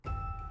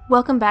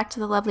Welcome back to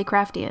the Lovely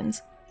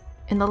Craftians.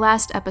 In the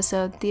last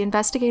episode, the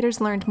investigators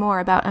learned more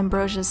about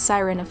Ambrosia's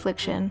siren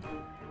affliction.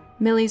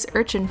 Millie's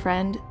urchin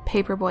friend,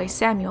 paperboy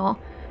Samuel,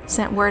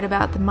 sent word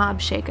about the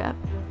mob shakeup.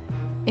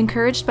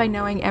 Encouraged by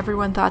knowing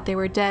everyone thought they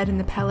were dead in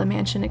the Pella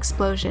Mansion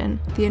explosion,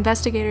 the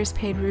investigators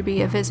paid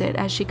Ruby a visit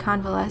as she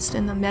convalesced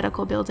in the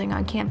medical building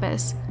on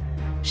campus.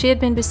 She had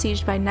been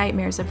besieged by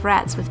nightmares of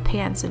rats with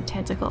pants and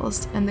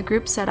tentacles, and the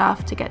group set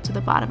off to get to the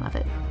bottom of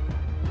it.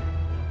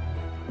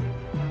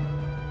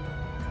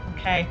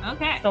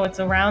 Okay. So it's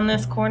around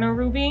this corner,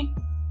 Ruby?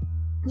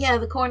 Yeah,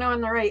 the corner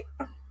on the right.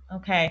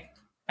 Okay.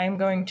 I'm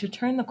going to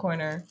turn the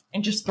corner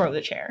and just throw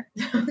the chair.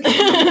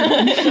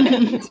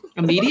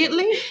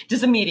 Immediately?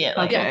 Just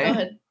immediately. Okay. Yeah, go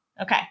ahead.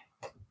 Okay.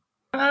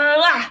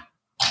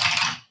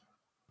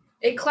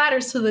 It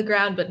clatters to the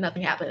ground, but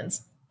nothing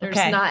happens. There's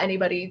not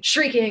anybody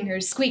shrieking or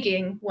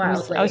squeaking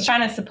wildly. I was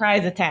trying to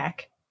surprise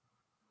attack,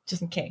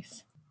 just in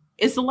case.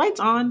 Is the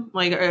lights on,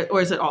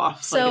 or is it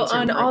off? So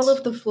on all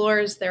of the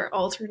floors, they're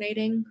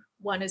alternating.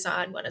 One is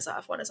on, one is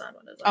off, one is on,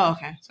 one is off. Oh,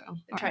 okay. So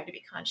they're trying to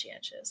be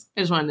conscientious.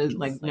 I just wanted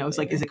to know, is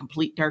it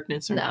complete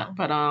darkness or not?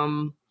 But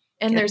and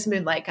there's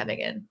moonlight coming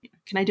in.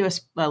 Can I do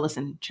a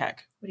listen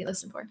check? What do you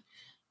listen for?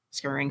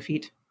 Scurrying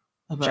feet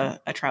of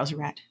a trouser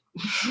rat,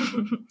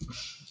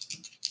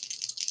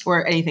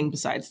 or anything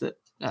besides the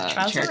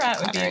trouser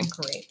rat would be a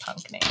great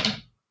punk name.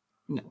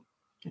 No,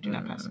 I do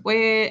not pass.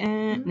 Wait,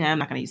 no, I'm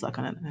not going to use luck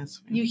on it.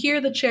 You hear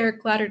the chair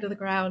clatter to the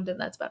ground, and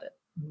that's about it.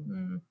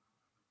 Mm.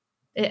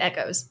 It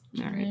echoes.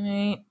 All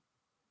right.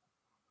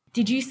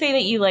 Did you say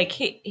that you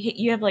hit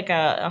you have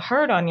a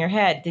hurt on your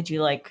head? Did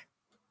you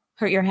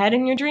hurt your head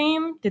in your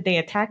dream? Did they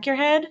attack your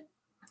head?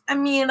 I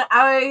mean,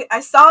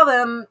 I saw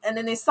them, and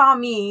then they saw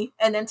me,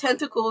 and then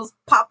tentacles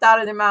popped out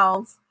of their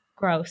mouths.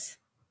 Gross.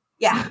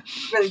 Yeah,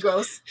 really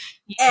gross.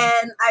 Yeah.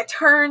 And I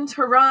turned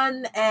to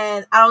run,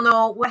 and I don't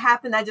know what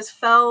happened. I just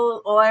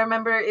fell. All I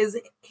remember is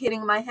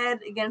hitting my head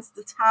against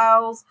the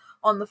tiles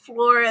on the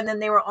floor, and then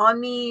they were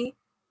on me,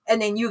 and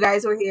then you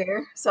guys were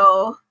here.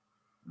 So,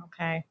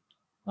 okay.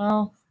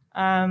 Well,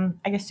 I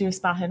guess do a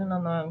spot hidden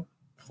on the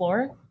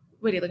floor.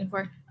 What are you looking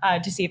for?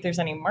 To see if there's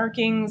any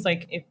markings,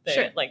 if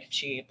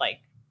she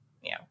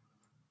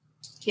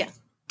Yeah.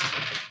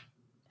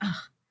 Ugh.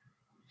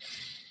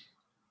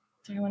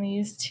 Do I want to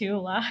use 2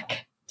 luck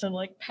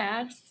to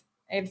pass?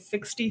 I have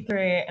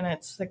 63 and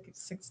it's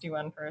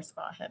 61 for a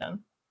spot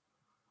hidden.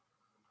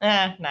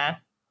 Nah.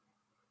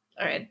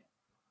 All right.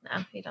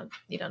 No,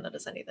 you don't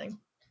notice anything.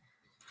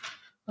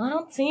 Well, I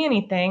don't see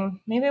anything.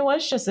 Maybe it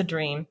was just a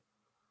dream.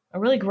 A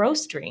really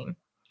gross dream.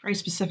 Very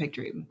specific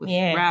dream with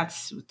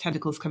rats with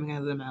tentacles coming out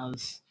of their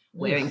mouths,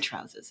 wearing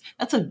trousers.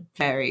 That's a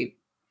very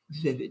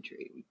vivid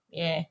dream.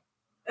 Yeah.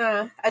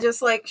 I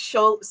just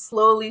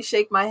slowly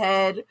shake my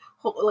head,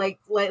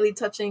 lightly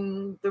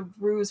touching the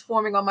bruise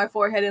forming on my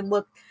forehead, and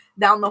look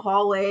down the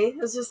hallway.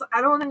 It's just,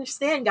 I don't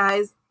understand,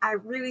 guys. I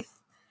really,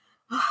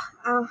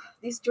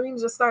 these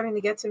dreams are starting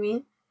to get to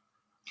me.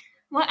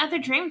 What other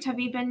dreams have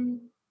you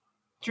been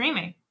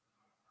dreaming?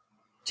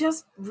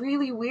 Just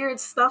really weird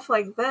stuff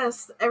like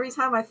this. Every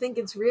time I think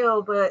it's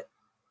real, but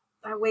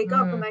I wake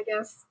up and I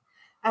guess,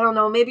 I don't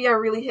know, maybe I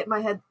really hit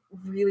my head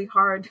really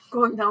hard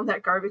going down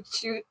that garbage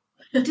chute.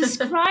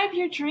 Describe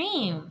your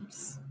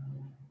dreams.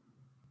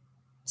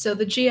 So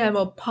the GM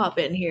will pop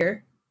in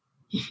here.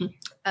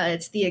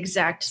 It's the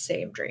exact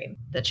same dream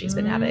that she's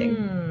been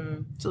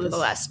having for the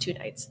last 2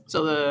 nights.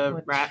 So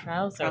the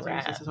trouser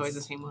rats is always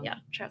the same one? Yeah,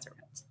 trouser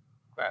rats.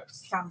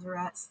 Gross. Trouser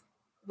rats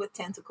with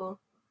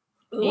tentacle.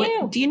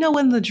 Do you know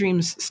when the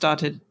dreams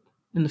started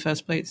in the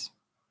first place?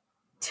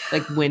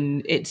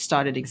 When it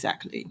started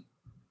exactly?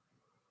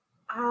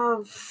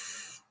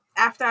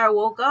 After I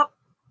woke up,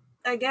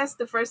 I guess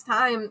the first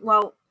time.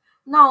 Well,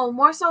 no,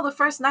 more so the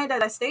first night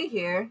that I stayed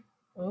here.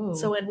 Ooh.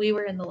 So when we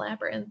were in the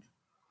labyrinth.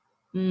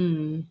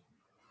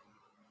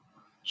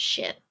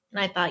 Shit. And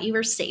I thought you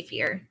were safe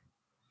here.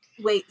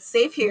 Wait,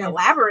 safe here?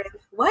 Labyrinth?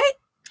 What?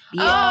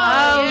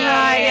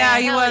 Yeah,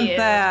 you went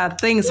there.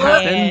 Things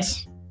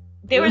happened.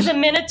 There was a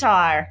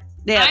minotaur.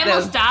 Yeah, I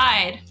almost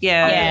died.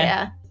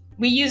 Yeah.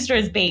 We used her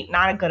as bait.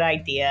 Not a good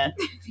idea.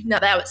 No,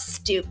 that was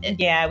stupid.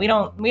 Yeah, we're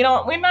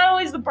not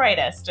always the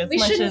brightest as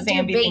much as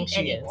Ambi thinks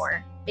she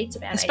anymore. Bait's a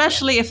bad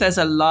Especially if there's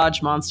a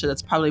large monster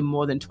that's probably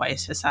more than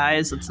twice his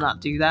size. Let's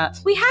not do that.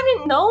 We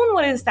hadn't known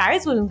what his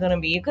size was going to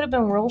be. It could have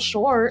been real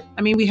short.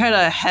 I mean, we heard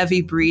a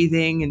heavy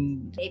breathing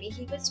and... Maybe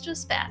he was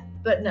just fat.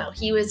 But no,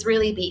 he was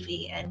really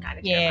beefy and kind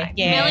of terrifying.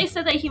 Yeah. Millie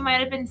said that he might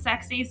have been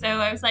sexy, so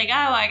I was like, oh,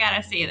 I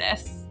gotta see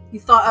this. You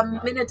thought a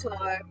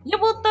minotaur. Yeah,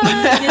 well, the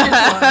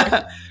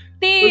minotaur.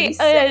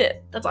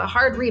 That's a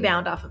hard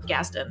rebound off of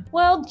Gaston.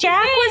 Well,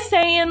 Jack was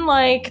saying,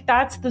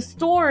 that's the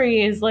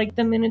story, is,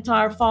 the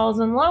Minotaur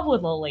falls in love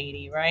with a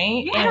lady,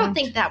 right? Yeah, I don't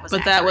think that was But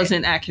accurate. that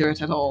wasn't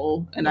accurate at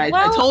all. And I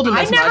told him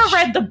as much. I never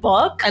read the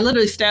book. I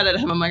literally stared at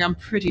him. I'm like, I'm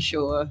pretty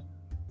sure,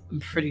 dear,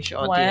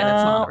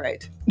 that's not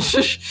right.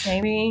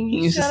 Maybe.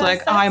 He's just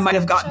like, I might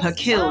have gotten her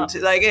killed.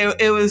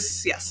 It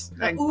was, yes.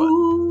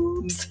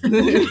 Oops.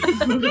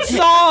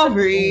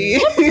 Sorry.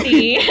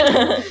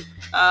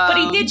 But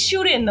he did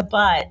shoot it in the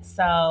butt,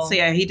 so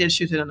yeah, he did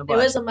shoot it in the It butt.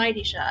 was a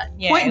mighty shot.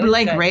 yeah, Point it was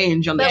blank good.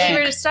 range on the But cheek.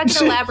 we were stuck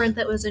in a labyrinth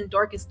that was in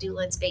Dorcas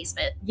Doolin's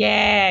basement.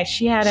 Yeah,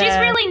 she had She's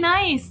really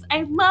nice.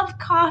 I love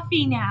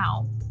coffee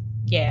now.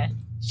 Yeah.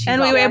 She's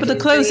And we were able to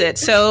She's close great. it,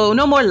 so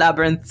no more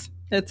labyrinth.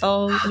 It's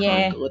all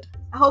Yeah. good.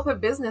 I hope her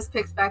business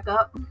picks back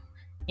up.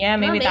 Yeah,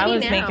 maybe Well, that maybe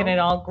was now. making it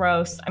all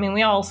gross. I mean,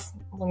 we all,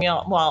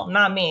 well,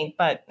 not me,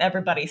 but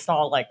everybody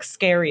saw like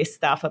scary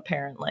stuff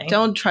apparently.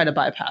 Don't try to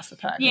bypass the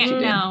package. Yeah, you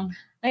did. no.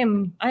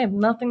 I have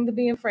nothing to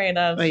be afraid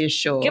of. Are you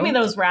sure? Give me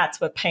those rats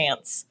with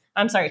pants.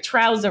 I'm sorry,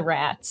 trouser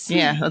rats.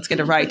 Yeah, let's get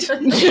it right.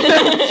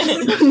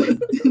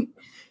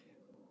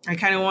 I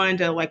kind of wanted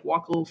to like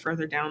walk a little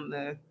further down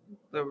the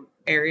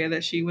area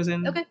that she was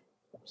in. Okay.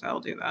 So I'll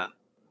do that.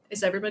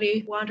 Is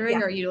everybody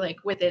wandering, or are you like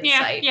within Yeah,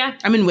 sight? yeah.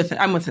 I'm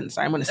within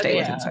sight. I'm going to stay Okay.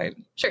 within sight.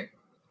 Sure.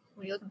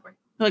 What are you looking for?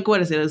 Like,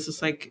 what is it? It's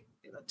just like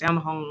down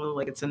the hall,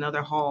 like it's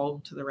another hall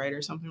to the right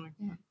or something like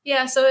that.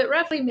 Yeah, so it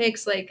roughly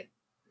makes like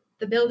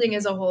the building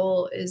as a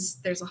whole is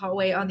there's a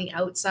hallway on the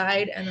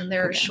outside, and then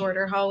there are Okay.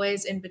 shorter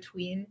hallways in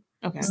between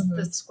Okay.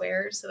 the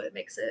squares. So it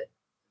makes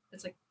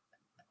it's like,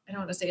 I don't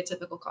want to say a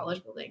typical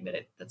college building, but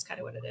that's kind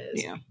of what it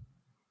is. Yeah.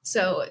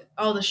 So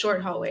all the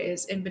short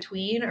hallways in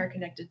between are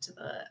connected to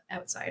the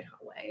outside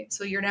hallway.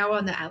 So you're now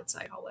on the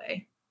outside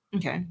hallway.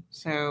 Okay.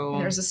 So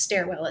And there's a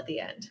stairwell at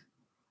the end.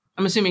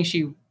 I'm assuming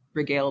she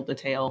regaled the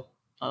tale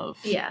of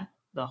Yeah.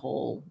 the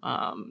whole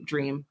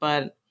dream,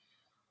 but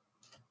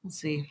let's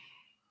see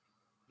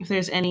if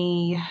there's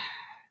any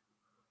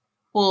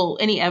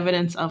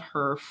evidence of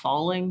her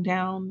falling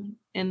down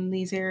in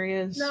these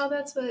areas. No,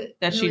 that's what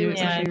that she Millie did. was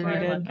Yeah, looking I for.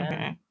 did. Okay.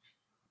 Okay.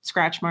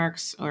 Scratch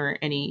marks or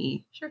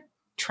any Sure.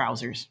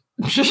 trousers.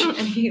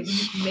 And he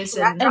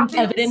missing. Rat And droppings?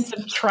 evidence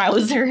of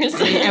trousers.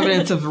 Any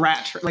evidence of I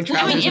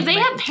trousers. mean, if they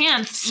with had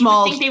pants,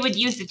 Small- you would think they would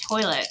use the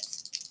toilet.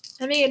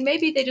 I mean,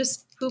 maybe they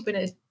just poop in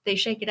it. They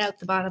shake it out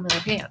the bottom of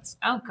their pants.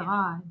 Oh,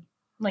 God.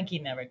 Like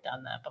you'd never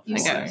done that You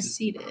before. Okay.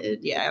 succeeded.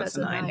 Yeah, that's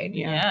a nine.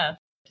 Yeah. Yeah.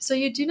 So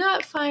you do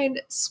not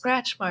find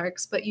scratch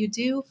marks, but you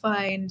do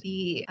find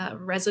the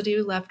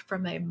residue left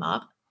from a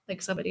mop,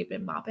 like somebody had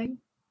been mopping.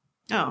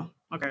 Oh,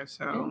 okay.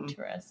 So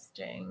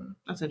Interesting.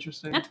 that's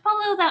interesting. Let's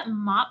follow that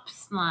mop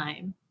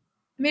slime.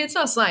 I mean, it's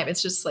not slime;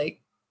 it's just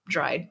like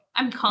dried.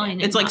 I'm calling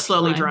it. It's like mop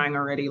slowly slime. drying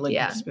already. Like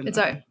yeah, it's been.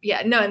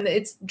 no, and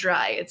it's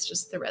dry. It's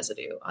just the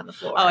residue on the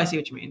floor. Oh, I see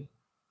what you mean.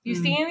 You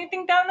Hmm. see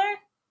anything down there?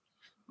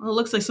 Well, it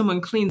looks like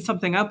someone cleaned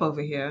something up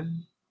over here.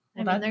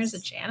 I mean, there's a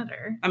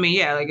janitor. I mean,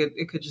 yeah, like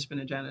it could just been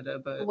a janitor,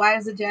 but Why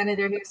is the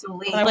janitor here so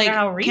late? I wonder like,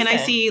 how can I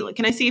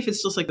recent. see if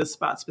it's just like the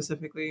spot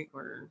specifically,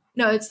 or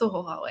No, it's the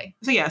whole hallway.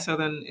 so yeah, so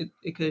then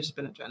it could have just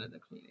been a janitor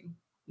cleaning. in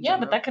Yeah, but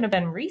general. that could have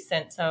been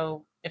recent.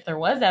 So if there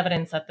was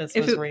evidence that this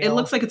if was it, real, it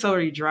looks like it's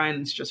already dry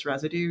and it's just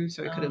residue,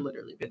 so it could have Oh.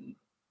 literally been.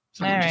 all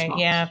someone just right. mopped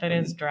Yeah, if it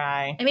is and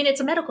dry, I mean, it's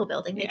a medical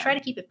building. They Yeah. try to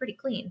keep it pretty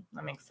clean.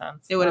 that makes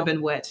sense. It would have Well,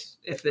 been wet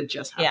if it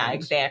just happened. Yeah,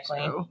 exactly.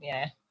 So,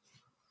 Yeah.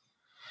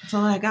 that's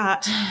all I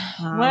got.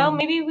 Well,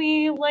 maybe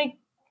we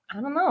I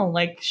don't know.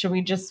 Like, should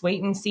we just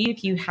wait and see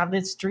if you have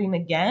this dream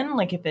again?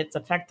 Like, if it's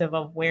effective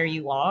of where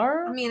you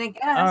are, I mean, I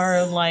guess.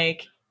 or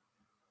like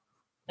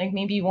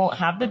maybe you won't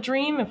have the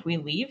dream if we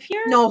leave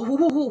here. No,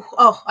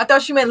 oh, I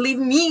thought you meant leave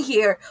me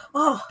here.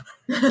 Oh,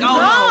 Oh,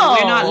 no,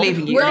 we're not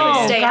leaving you. We're No,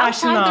 gonna stay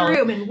gosh, outside no. the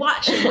room and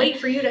watch and wait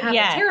for you to have a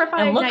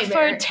terrifying and look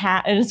nightmare.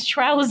 for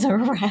trouser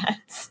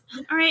rats.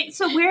 All right,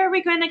 so where are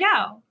we going to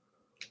go?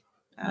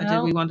 Did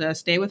Well- we want to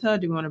stay with her?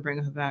 Do we want to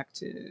bring her back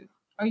to?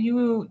 Do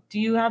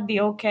you have the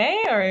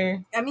okay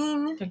or I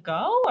mean, to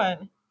go? Or?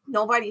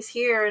 nobody's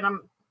here, and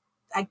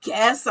I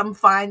guess I'm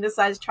fine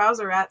besides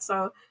trouser rat,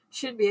 so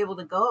should be able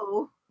to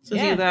go. So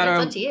Yeah, either that,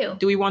 That's or up to you.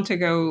 do we want to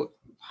go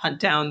hunt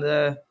down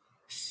the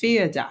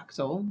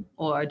Feardactyl,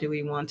 or do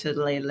we want to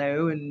lay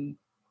low and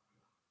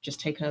just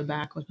take her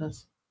back with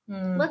us?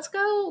 Let's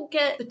go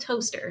get the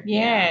toaster.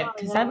 Yeah,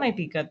 because that might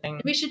be a good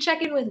thing. We should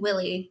check in with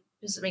Willie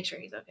just to make sure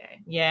he's okay.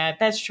 Yeah,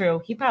 that's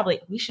true.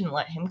 We shouldn't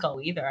let him go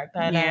either. I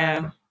bet.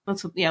 Yeah.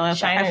 Let's. I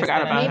Shiner's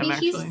forgot gonna- about Maybe him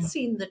actually. he's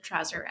seen the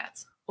trouser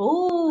rats.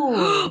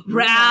 Oh,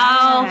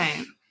 Ralph.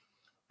 Right.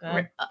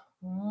 good.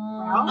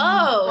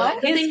 Oh,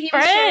 What? the His thing he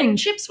was sharing friend.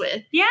 chips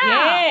with. Yeah.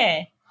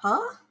 Yeah.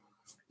 Huh?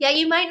 Yeah,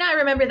 you might not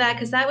remember that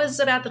because that was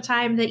about the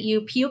time that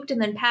you puked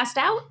and then passed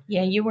out.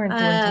 Yeah, you weren't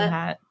doing too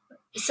hot.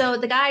 So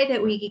the guy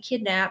that we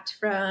kidnapped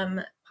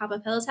from Papa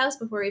Pella's house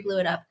before he blew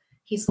it up,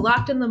 he's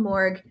locked in the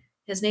morgue.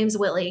 His name's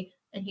Willie,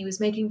 and he was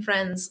making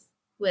friends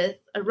with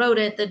a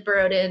rodent that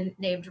burrowed in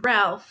named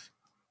Ralph.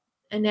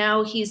 And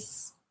now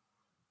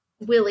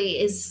Willie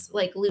is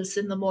like loose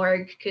in the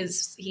morgue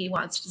because he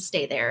wants to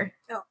stay there,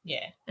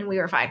 Yeah. and we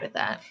were fine with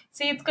that.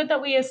 See, it's good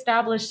that we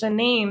established a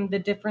name, the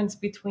difference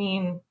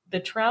between the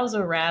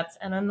trouser rats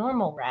and a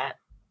normal rat,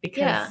 because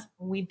Yeah.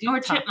 we do Or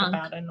talk chipmunk.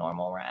 about a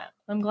normal rat.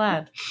 I'm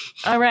glad.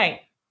 All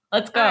right,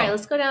 let's go. All right,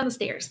 let's go down the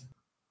stairs.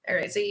 All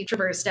right, so you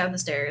traverse down the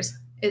stairs.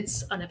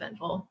 It's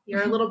uneventful.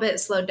 You're a little bit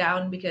slowed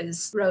down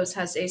because Rose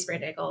has a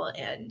sprained ankle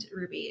and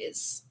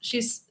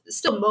she's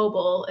still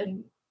mobile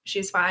and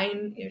she's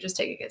fine. You're just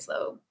taking it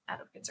slow out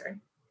of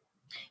concern.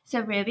 So,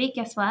 Ruby,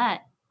 guess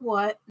what?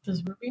 What?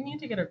 Does Ruby need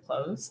to get her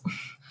clothes?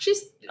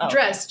 She's Oh.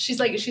 dressed. She's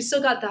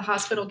still got the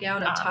hospital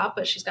gown up top,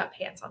 but she's got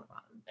pants on the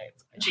bottom.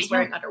 And she's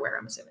wearing underwear,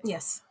 I'm assuming.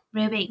 Yes.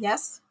 Ruby,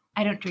 Yes.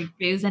 I don't drink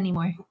booze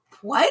anymore.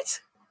 What?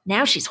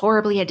 Now she's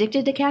horribly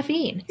addicted to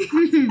caffeine.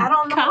 I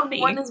don't know Coffee.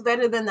 if one is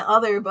better than the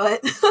other,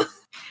 but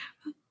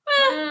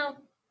Well,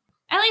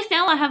 at least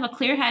now I have a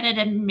clear-headed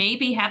and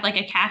maybe have like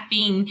a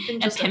caffeine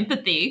And just a-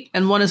 empathy.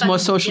 And one is more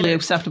Fucking socially get it.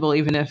 acceptable,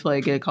 even if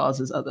like it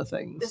causes other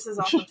things. this is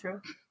also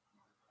true.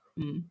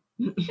 You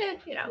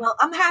know. Well,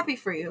 I'm happy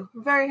for you.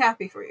 I'm very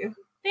happy for you.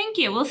 Thank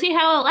you. We'll see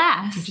how it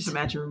lasts. Just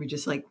imagine Ruby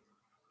just like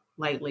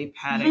lightly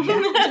patting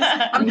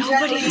I'm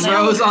Nobody gently- knows.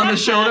 Rose on the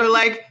shoulder,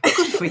 like,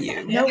 good for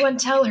you. No one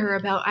tell her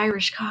about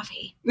Irish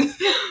coffee.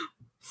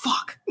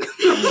 Fuck.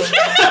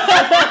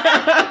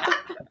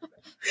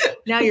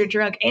 Now you're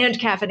drunk and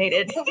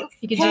caffeinated.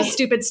 You can do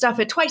stupid stuff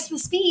at twice the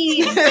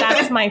speed.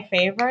 That's my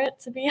favorite,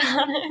 to be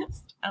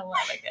honest. I love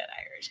a good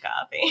Irish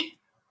coffee.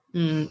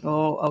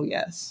 Oh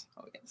yes.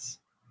 Oh yes.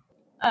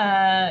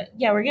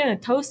 Yeah, we're getting a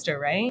toaster,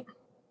 right?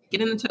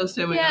 Get in the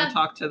toaster. We're Yeah. gonna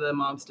talk to the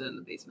mobster in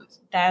the basement.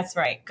 That's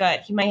right.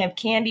 Good. He might have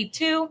candy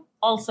too.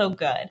 Also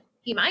good.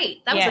 He might.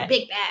 That was Yeah. a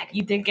big bag.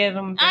 You did give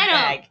him a big I don't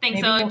bag. think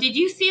Maybe so. you- Did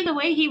you see the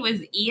way he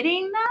was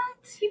eating that?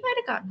 He might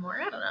have gotten more.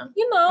 I don't know.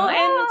 You know,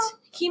 Well. and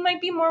he might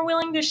be more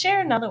willing to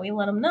share now that we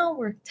let him know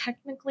we're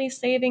technically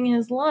saving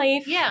his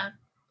life. Yeah.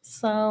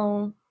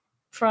 So,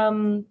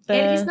 from the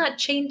And he's not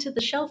chained to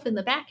the shelf in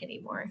the back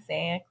anymore.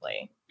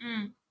 exactly.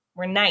 Mm.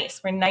 We're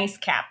nice. We're nice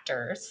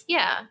captors.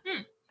 Yeah.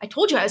 Hmm. I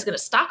told you I was going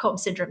to Stockholm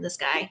syndrome this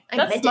guy. I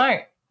That's meant it.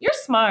 smart. You're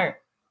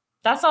smart.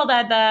 That's all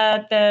that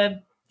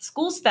the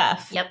school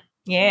stuff. Yep.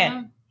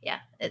 Yeah. Yeah.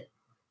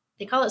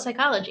 They call it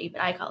psychology,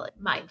 but I call it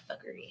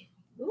mindfuckery.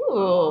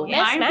 Ooh,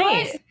 Yeah, that's mind what?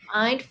 nice.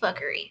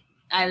 Mindfuckery.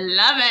 I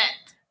love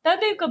it. That'd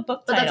be a good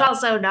book But title. that's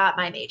also not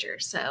my major,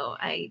 so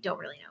I don't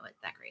really know it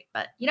that great.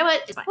 But you know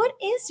what? It's fine. What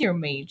is your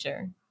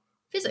major?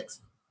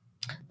 Physics.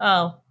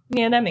 Oh,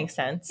 yeah, that makes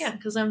sense. Yeah,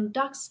 because I'm a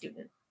doc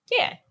student.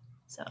 Yeah.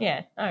 So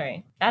Yeah. All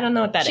right. I don't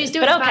know what that is. she's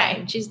doing but okay.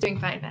 fine. She's doing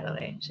fine, by the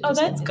way. She Oh, just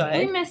that's gets good. We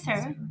busy. miss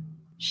her.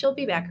 She'll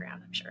be back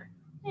around, I'm sure.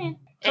 Yeah.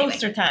 Anyway,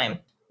 Toaster time.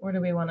 Where do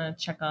we want to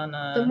check on?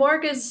 the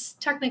morgue is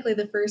technically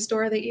the first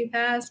door that you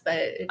pass, but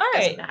it All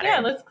doesn't right. matter. Yeah,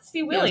 let's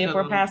see Willie let's if go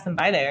we're on. passing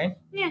by there.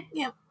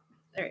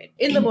 All right.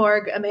 In the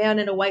morgue, a man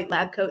in a white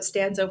lab coat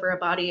stands over a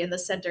body in the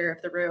center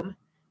of the room,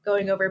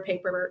 going over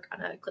paperwork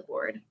on a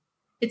clipboard.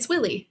 It's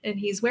Willie, and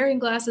he's wearing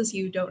glasses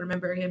you don't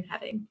remember him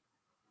having.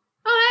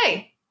 Oh,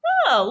 hey,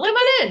 Oh, look, come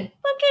on in.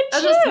 look at I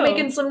was you. just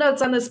making some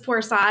notes on this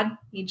poor sod.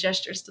 He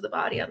gestures to the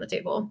body on the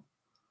table.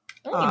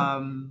 Oh,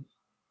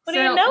 what So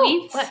are your notes?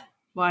 we've- What?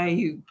 Why are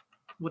you?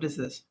 What is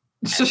this?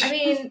 I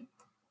mean,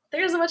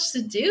 there's much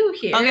to do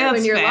here Okay, that's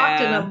when you're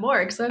locked in fair. a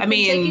morgue. So I've I been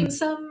mean- taking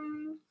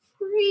some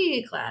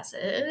free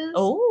classes.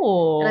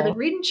 Oh. And I've been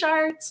reading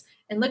charts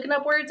and looking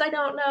up words I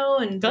don't know.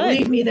 And Good.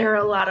 believe me, there are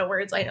a lot of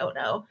words I don't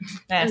know.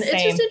 Yeah, And it's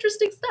same. just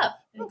interesting stuff.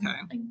 Okay.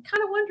 I'm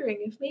kind of wondering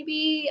if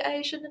maybe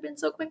I shouldn't have been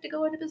so quick to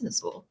go into business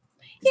school.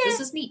 'Cause Yeah. This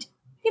is neat.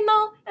 You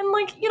know, and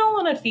like, you don't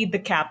want to feed the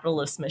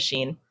capitalist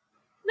machine.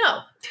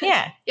 No.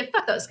 Yeah. Yeah,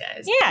 fuck those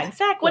guys. Yeah,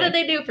 exactly. What did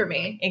they do for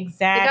me?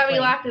 Exactly. They got me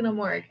locked in a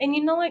morgue. And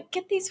you know what?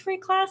 Get these free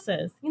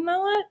classes. You know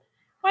what?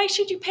 Why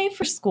should you pay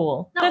for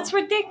school? No. That's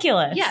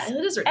ridiculous. Yeah,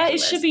 it is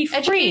ridiculous. should be free.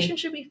 Education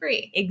should be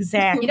free.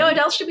 Exactly. You know what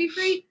else should be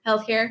free?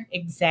 Healthcare.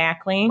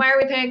 Exactly. Why are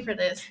we paying for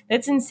this?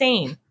 That's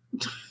insane.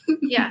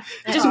 Yeah.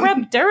 Just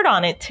rub dirt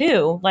on it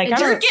too. Like And I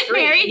dirt don't. get Get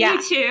married, Yeah.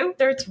 you two.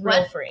 Dirt's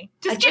real What? free.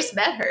 I just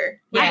met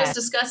her. We're Yeah. just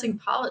discussing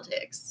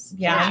politics.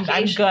 Yeah, I'm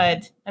Education.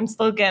 good. I'm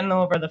still getting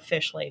over the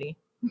fish lady.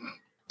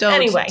 Don't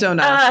Anyway, don't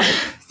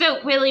ask.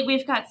 So, Willie,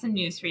 we've got some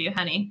news for you,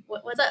 honey.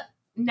 What's up?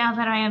 Now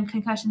that I am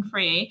concussion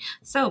free,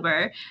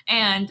 sober,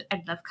 and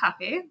I love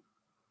coffee.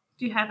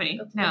 Do you have any?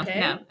 No, Okay.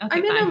 no. Okay,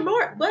 I'm in a fine.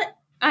 morgue. What?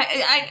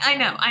 I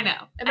know.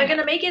 Am I going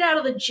to make it out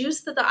of the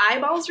juice that the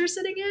eyeballs are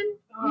sitting in?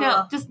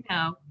 No, just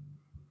no.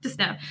 Just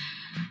no.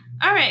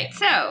 All right,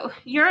 so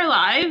you're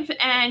alive,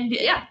 and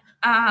Yeah.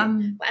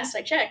 Last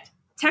I checked.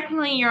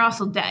 technically you're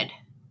also dead.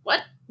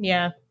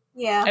 Yeah,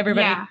 Yeah.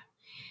 everybody. Yeah.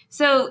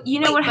 So you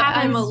know what But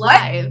happens? I'm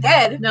alive.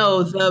 Dead.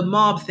 No, the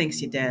mob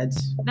thinks you're dead.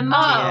 The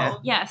mob.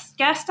 Yeah. Yes,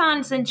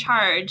 Gaston's in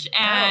charge,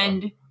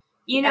 and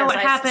you know As what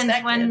I happens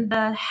suspected. when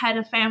the head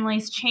of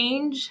families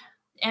change,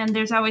 and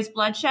there's always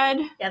bloodshed.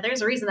 Yeah,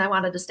 there's a reason I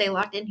wanted to stay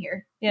locked in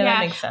here. Yeah, that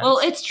makes sense. Well,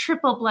 it's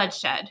triple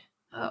bloodshed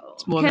Oh,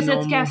 It's more than because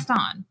it's normal.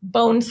 Gaston.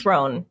 bone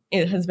thrown.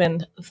 It has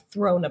been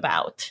thrown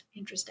about.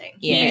 interesting.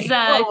 Yeah. He's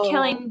Whoa.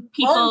 killing Bro,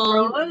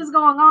 people. what is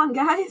going on,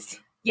 guys?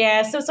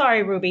 Yeah, so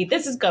sorry, Ruby.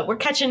 This is good. We're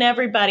catching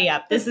everybody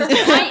up. This is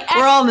My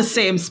We're all in the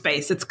same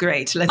space. It's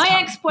great. Let's My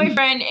talk.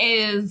 ex-boyfriend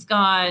is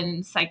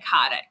gone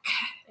psychotic.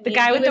 the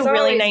guy with He the was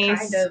really always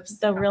nice, kind of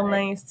the real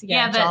psychotic. nice,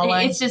 Yeah, but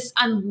jawline. it's just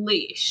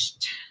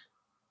unleashed.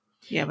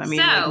 Yeah, but I mean,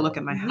 So, like, look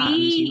at my hand.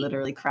 He we-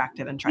 literally cracked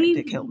it and tried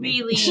to kill me.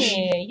 Really,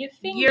 Yeah, you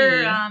think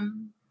you're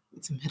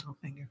It's a middle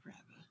finger forever.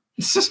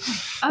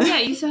 oh yeah,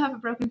 you still have a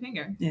broken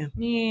finger.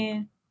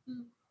 yeah.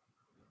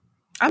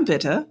 I'm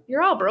bitter.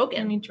 You're all And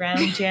broken. he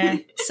drowned, yeah.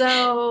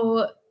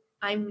 So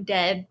I'm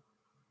dead.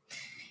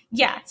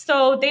 Yeah,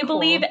 so they Cool.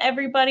 believe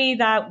everybody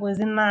that was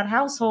in that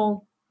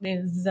household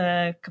is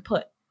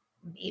kaput.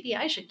 Maybe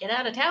I should get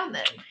out of town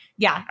then.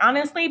 Yeah,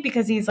 honestly,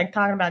 because he's like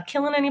talking about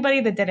killing anybody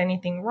that did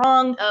anything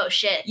wrong. Oh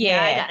shit.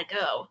 Yeah. I gotta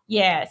go.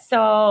 Yeah,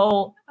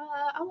 so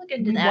I'll look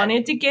into we that.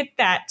 wanted to get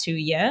that to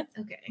you.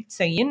 Okay.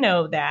 So you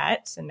know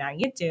that. So now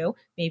you do.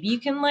 Maybe you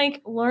can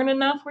like learn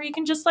enough where you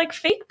can just like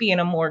fake being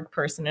a morgue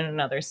person in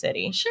another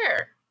city.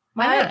 Sure.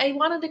 Why not? I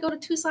wanted to go to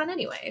Tucson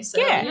anyway.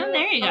 So Yeah. Yeah,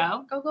 there you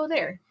go. I'll go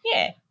there.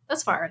 Yeah.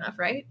 That's far enough,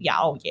 right? Yeah.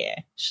 Oh yeah.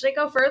 Should I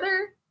go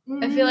further?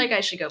 I feel like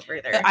I should go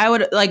further. I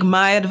would like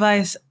my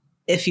advice.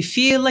 If you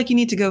feel like you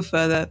need to go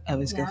further,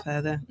 always go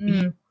further.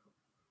 Mm.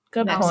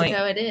 Good point.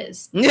 Mexico it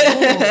is. Ooh,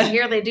 I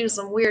hear they do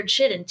some weird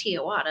shit in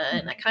Tijuana,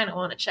 and I kind of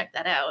want to check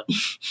that out.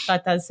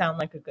 That does sound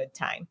like a good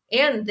time.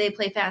 And they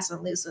play fast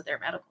and loose with their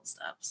medical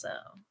stuff, so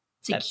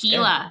That's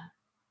Tequila.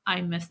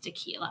 I miss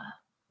tequila.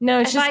 No,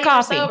 it's I just thought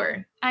coffee. you were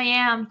sober. I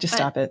am. Just but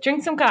stop it.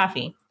 Drink some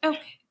coffee.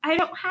 I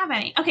don't have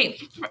any.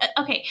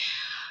 Okay.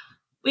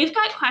 We've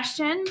got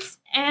questions,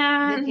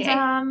 and Okay.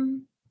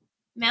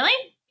 Millie,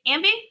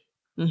 Amby,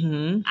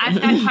 Mm-hmm.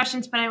 I've got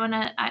questions, but I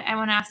wanna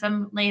ask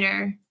them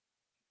later.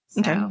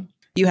 So. Okay.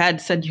 You had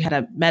said you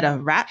had met a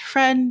rat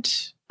friend.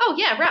 Oh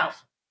yeah,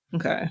 Ralph.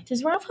 Okay.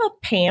 Does Ralph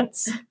have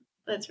pants?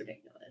 That's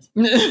ridiculous.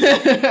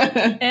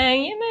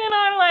 In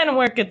our line of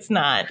work, it's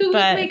not. Who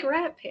but would make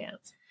rat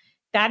pants?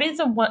 that is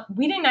what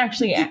we didn't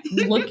actually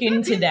look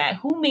into that.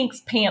 Who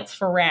makes pants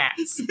for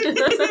rats?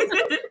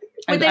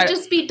 Would they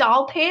just be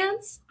doll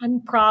pants?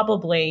 I'm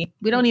probably.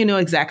 We don't even know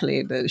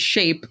exactly the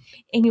shape.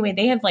 Anyway,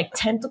 they have like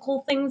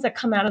tentacle things that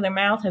come out of their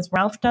mouth. Has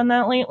Ralph done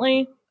that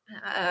lately?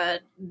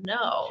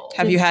 No.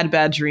 Have you had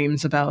bad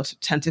dreams about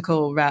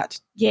tentacle rat?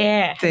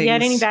 Yeah. Have you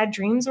had any Things. bad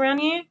dreams around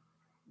here?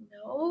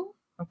 No.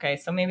 Okay,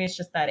 so maybe it's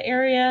just that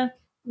area.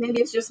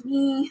 Maybe it's just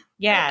me.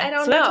 Yeah. I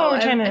don't so know. that's what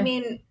we're trying to. I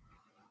mean,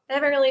 I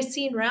haven't really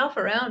seen Ralph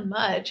around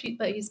much,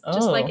 but he's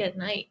just Oh. like at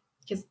night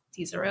because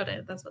he's a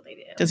rodent. That's what they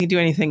do. Does he do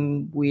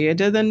anything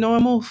weirder than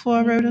normal for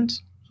a rodent?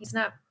 He's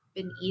not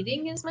been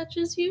eating as much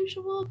as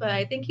usual, but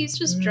I think he's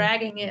just Mm.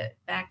 dragging it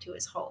back to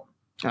his home.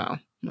 Oh.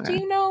 Do Okay.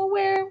 you know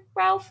where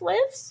Ralph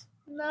lives?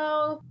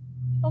 No,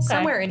 Okay.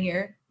 somewhere in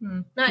here.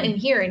 Hmm. Not in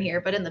here,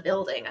 but in the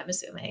building, I'm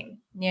assuming.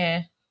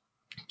 Yeah.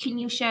 Can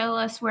you show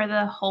us where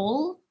the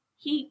hole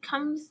he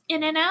comes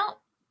in and out?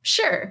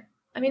 Sure.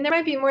 I mean, there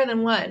might be more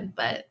than one,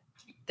 but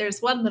there's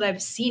one that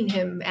I've seen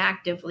him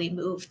actively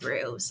move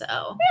through,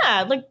 so.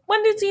 Yeah. Like,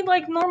 when does he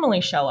like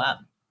normally show up?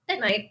 At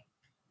night.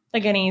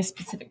 Like any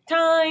specific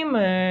time?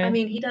 Or I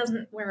mean, he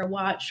doesn't wear a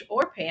watch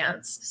or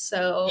pants,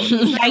 so.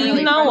 he's not That you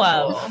really know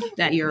of. punctual.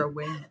 That you're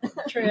aware.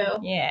 True.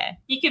 yeah.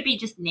 He could be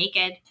just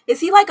naked. Is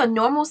he like a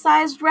normal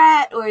sized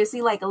rat, or is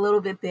he like a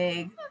little bit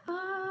big?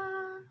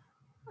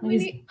 I mean,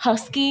 He's I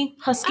husky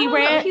don't know.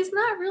 rat. He's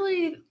not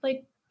really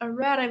like a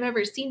rat I've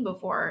ever seen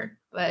before,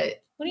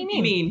 but What do you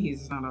You mean? mean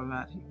he's not a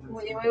rat?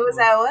 Wait, was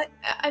that what?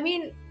 I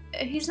mean,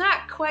 he's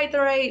not quite the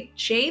right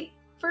shape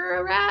for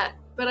a rat,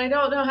 but I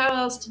don't know how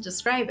else to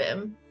describe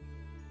him.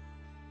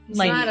 He's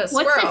Like, not a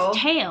What's squirrel.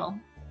 his tail?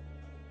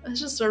 It's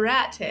just a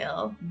rat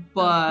tail.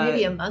 But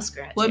Maybe a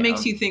muskrat what tail.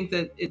 makes you think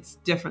that it's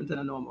different than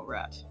a normal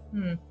rat?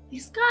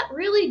 He's got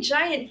really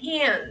giant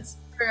hands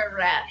for a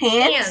rat.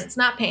 Hands?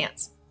 not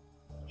pants.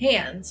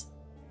 Hands.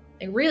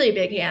 Like really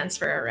big hands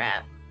for a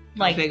rat.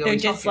 Like, big are they're we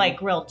just talking?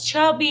 like real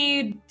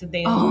chubby. Do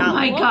they Oh not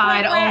my look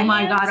god! like rat Oh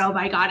my hands? god! Oh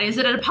my god! Is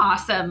it a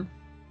possum?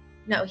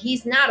 No,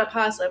 he's not a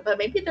possum, but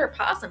maybe they're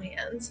possum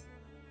hands.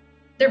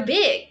 They're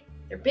big.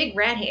 They're big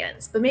rat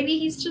hands, but maybe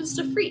he's just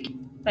a freak.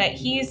 But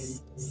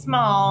he's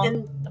small,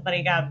 And- but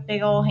he got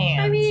big old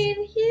hands. I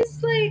mean,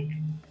 he's like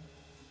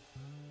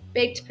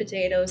baked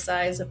potato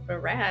size of a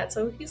rat,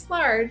 so he's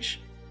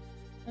large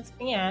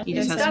yeah. He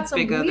He's just got has some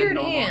bigger weird than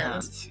normal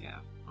hands. hands. Yeah.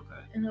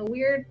 Okay. and a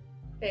weird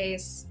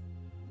face,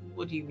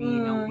 What do you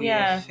mean a weird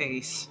yeah.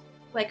 face?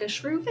 like a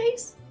shrew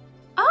face.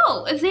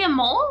 Oh, is he a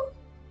mole?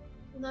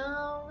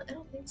 No, I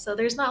don't think so.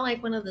 There's not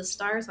like one of the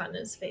stars on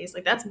his face.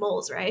 Like that's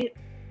moles, right?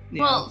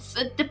 Yeah. Well,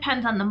 it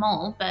depends on the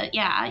mole, but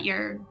yeah,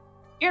 you're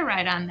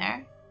right on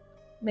there.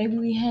 Maybe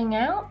we hang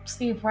out,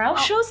 see if Ralph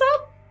Oh. shows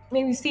up.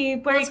 Maybe see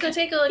where Let's he go could...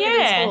 take a look at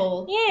Yeah, his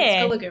hole. yeah.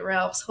 Let's go look at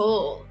Ralph's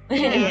hole.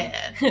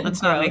 Yeah.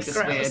 Let's not make this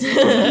Gross.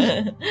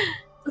 weird.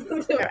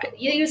 All right,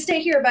 you stay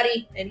here,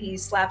 buddy. And he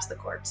slaps the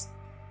corpse.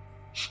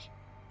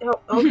 Oh,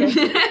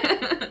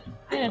 okay.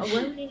 I'm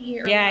alone in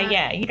here. yeah,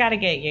 yeah. You gotta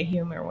get your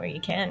humor where you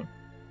can.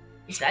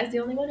 This guy's the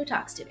only one who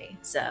talks to me.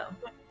 So,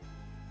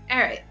 all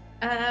right.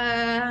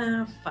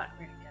 Fuck,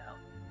 where'd he go?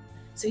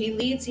 So he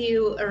leads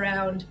you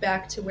around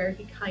back to where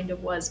he kind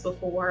of was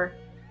before.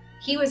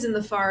 He was in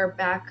the far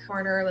back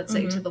corner, let's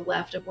say to the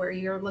left of where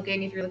you're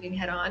looking, if you're looking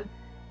head on.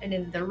 And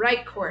in the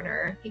right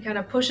corner, he kind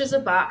of pushes a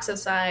box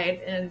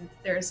aside, and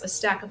there's a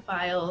stack of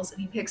files,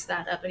 and he picks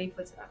that up and he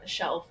puts it on a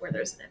shelf where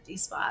there's an empty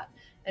spot.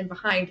 And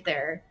behind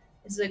there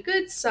is a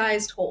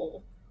good-sized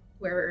hole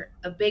where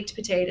a baked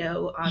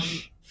potato on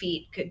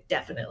feet could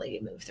definitely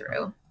move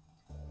through.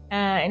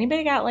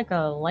 Anybody got like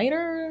a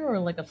lighter or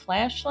like a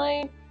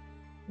flashlight?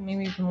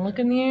 Maybe you can look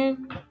in the air.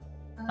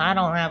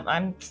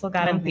 I'm still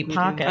got I don't empty think we do.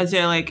 pockets. Is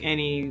there like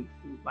any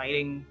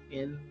lighting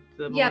in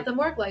the morgue? Yeah, the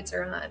morgue lights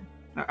are on.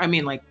 I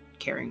mean, like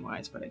carrying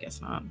wise, but I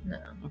guess not. No.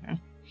 Okay.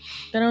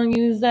 They don't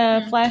use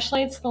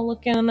flashlights to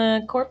look in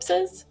the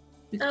corpses?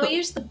 No, we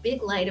use the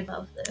big light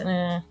above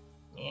the.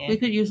 Yeah. We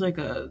could use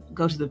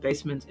go to the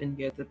basement and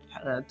get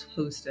the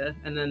toaster,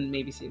 and then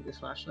maybe see if there's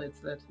flashlights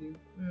there too.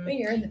 Wait,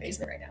 you're in the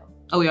basement right now.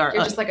 Oh, we are.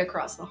 You're just like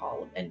across the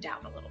hall and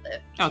down a little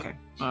bit. Okay.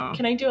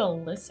 Can I do a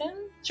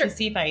listen? Sure. To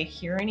see if I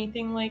hear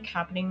anything like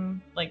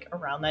happening like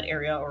around that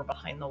area or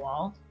behind the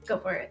wall? Go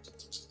for it.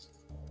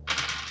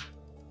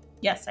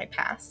 Yes, I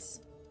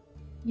pass.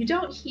 You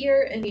don't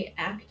hear any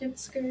active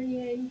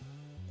scurrying.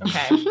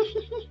 Okay.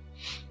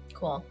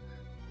 Cool.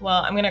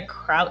 Well, I'm gonna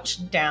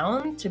crouch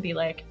down to be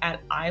like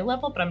at eye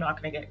level, but I'm not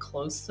gonna get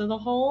close to the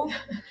hole.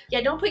 Yeah,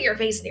 don't put your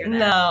face near that.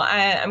 No,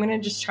 I'm gonna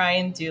just try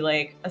and do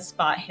like a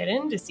spot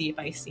hidden to see if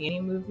I see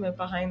any movement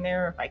behind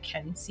there, or if I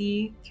can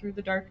see through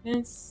the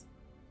darkness.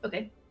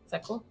 Okay. Is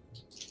that cool?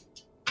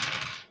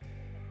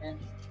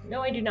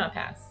 No, I do not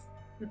pass.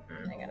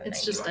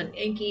 It's just an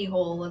inky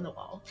hole in the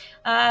wall.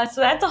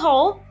 So that's a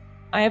hole.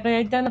 I have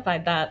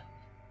identified that.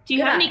 Do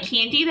you have Good any eye.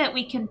 candy that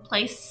we can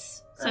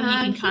place so he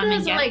can come he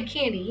and doesn't get? like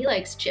candy. He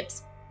likes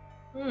chips.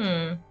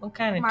 What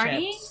kind of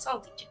Marty? chips?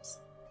 Salty chips.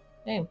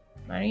 Hey,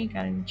 Marty, you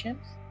got any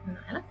chips? No,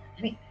 I don't have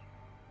anything.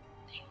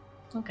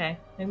 Okay,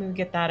 maybe we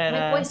get that at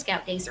My Boy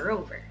Scout days are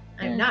over.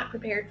 I'm Yeah. not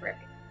prepared for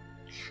everything.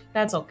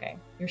 That's okay.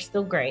 You're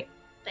still great.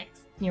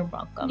 Thanks. You're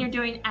welcome. You're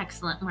doing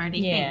excellent, Marty.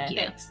 Yeah. Thank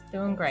you. Thanks.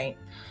 Doing great.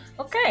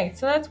 Okay,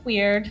 so that's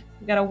weird.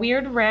 We got a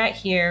weird rat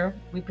here.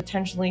 We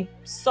potentially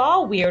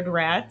saw weird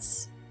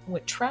rats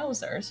with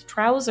trousers.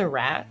 Trouser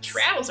rats.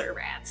 Trouser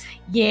rats.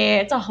 Yeah,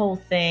 it's a whole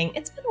thing.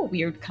 It's been a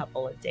weird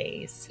couple of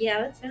days. Yeah,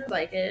 that sounds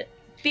like it.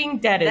 Being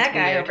dead is That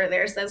guy weird. over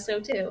there says so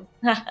too.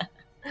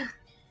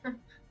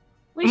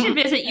 We should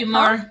visit you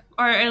more,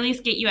 or at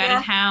least get you out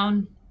of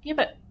town. Yeah,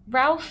 but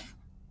Ralph,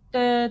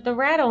 the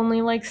rat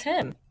only likes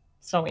him.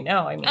 So we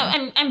know, I mean.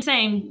 Oh, I'm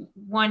saying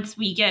once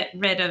we get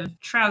rid of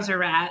trouser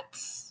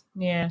rats.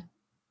 Yeah.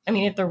 I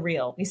mean, if they're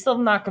real. We still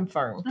have not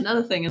confirmed.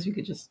 Another thing is we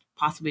could just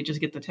possibly just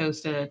get the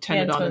toaster, turn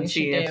Yeah, it that's on, what and we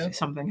see should if do.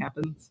 something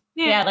happens.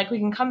 Yeah, like we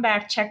can come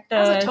back, check the...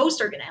 How's a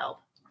toaster gonna help?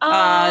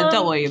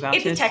 Don't worry about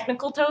It's it. a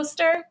technical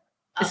toaster.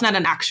 It's not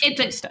an actual It's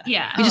a toaster.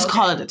 yeah. We just Oh,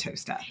 call okay. it a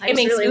toaster. I It just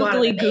makes really wanted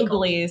googly a bagel.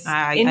 googlies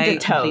I into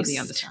toast. completely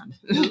understand.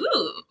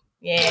 Ooh.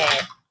 Yeah,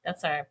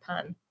 that's our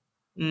pun.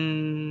 I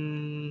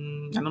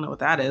don't know what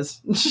that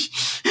is.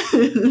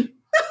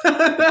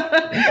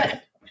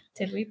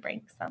 Did we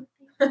break something?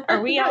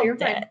 Are we No, all you're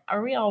dead? fine.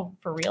 Are we all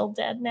for real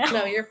dead now?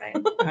 No, you're fine.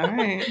 All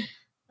right.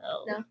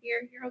 Oh. No,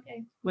 you're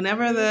okay.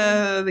 Whenever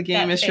the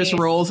game That is just face.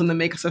 rolls and then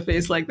makes a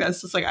face like that,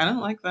 it's just like, I don't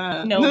like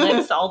that. No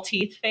lips, all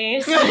teeth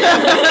face.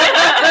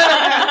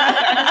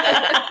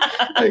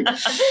 Like,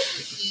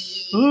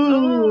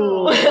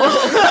 ooh.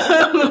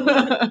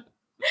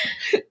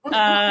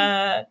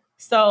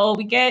 So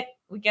we get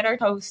our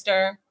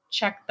toaster,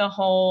 check the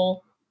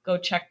hole, go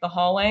check the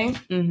hallway.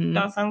 Mhm.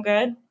 That sound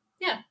good?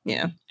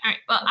 Yeah. All right.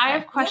 Well, I Okay.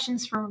 have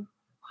questions for.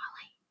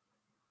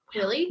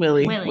 Willie?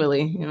 Willie.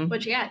 Willie. Yeah.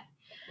 What you got?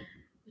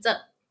 What's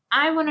up?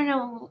 I want to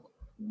know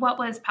what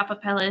was Papa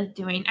Pella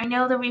doing. I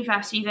know that we've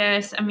asked you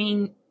this. I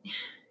mean,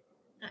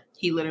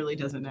 He literally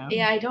doesn't know.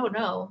 Yeah, I don't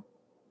know.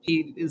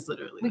 He is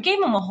literally. We gave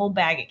him a whole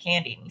bag of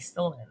candy and he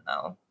still didn't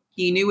know.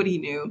 He knew what he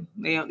knew.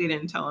 They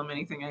didn't tell him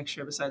anything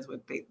extra besides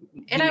what they.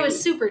 And he I was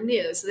knew. super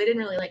new, so they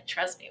didn't really like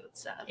trust me with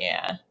stuff.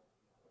 Yeah.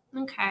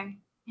 okay.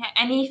 Yeah.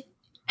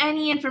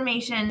 Any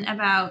information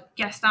about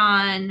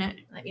Gaston?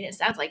 I mean, it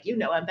sounds like you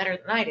know him better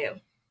than I do.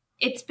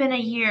 It's been a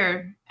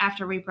year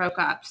after we broke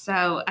up,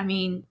 so I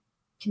mean,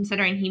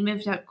 considering he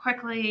moved out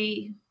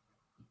quickly,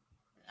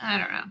 I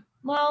don't know.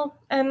 Well,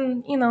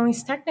 and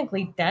he's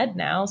technically dead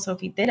now, so if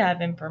he did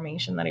have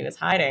information that he was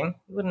hiding,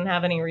 he wouldn't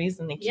have any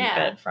reason to keep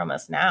Yeah. it from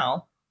us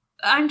now.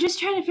 I'm just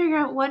trying to figure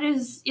out what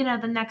is, the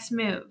next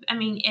move. I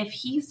mean, if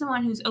he's the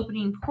one who's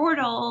opening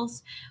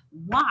portals,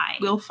 why?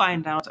 We'll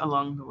find out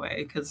along the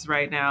way because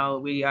right now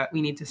we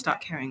need to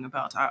start caring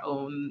about our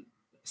own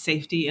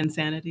safety and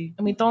sanity.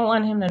 And we don't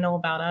want him to know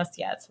about us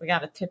yet, so we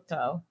gotta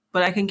tiptoe.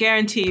 But I can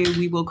guarantee you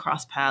we will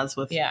cross paths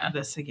with Yeah.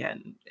 this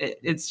again.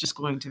 It's just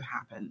going to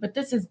happen. But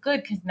this is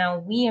good because now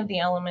we have the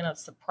element of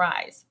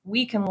surprise.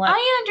 We can let.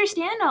 I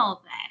understand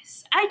all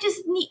this.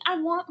 I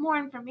want more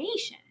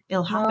information.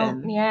 It'll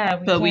happen. Well, yeah,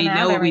 but we can't have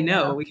know we everything.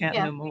 know. We can't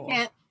Yeah, know we more.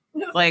 can't.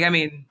 Like, I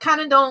mean,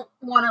 Kind of don't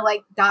want to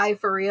like die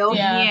for real.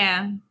 Yeah.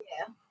 Yeah.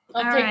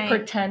 I'll All take right.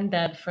 pretend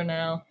dead for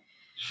now.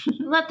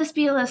 Let this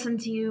be a lesson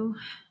to you.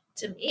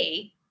 To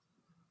me,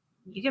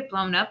 You get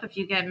blown up if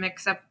you get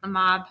mixed up with the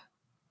mob.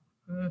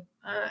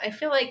 I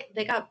feel like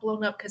they got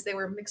blown up because they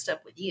were mixed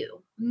up with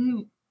you.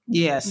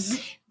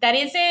 yes. That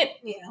isn't.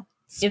 Yeah.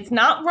 It's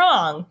not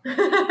wrong.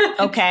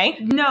 Okay.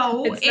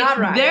 No, It's not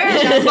right. their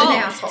Just an fault.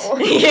 asshole.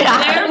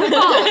 Their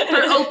fault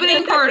for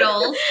opening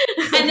portals,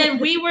 and then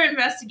we were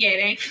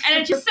investigating,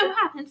 and it just so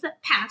happens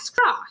that paths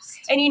crossed.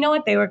 And you know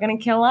what? They were gonna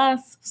kill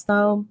us,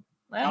 so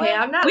Well, Hey,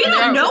 I'm not. We don't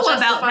there to know about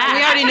justify that.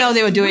 We already know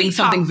they were doing We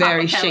something talk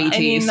very Papa Pella. shady.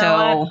 and you know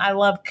So what? I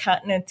love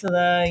cutting it to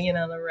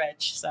the, the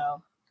rich.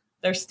 So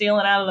they're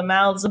stealing out of the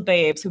mouths of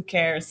babes. Who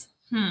cares?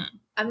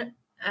 I'm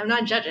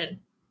not judging.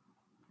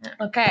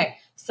 Okay,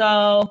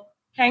 so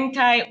hang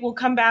tight. We'll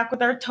come back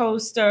with our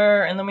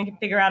toaster, and then we can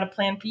figure out a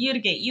plan for you to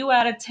get you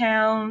out of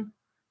town.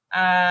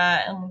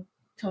 And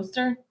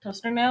toaster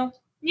now.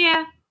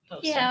 Yeah.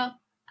 Toaster. Yeah,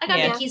 I got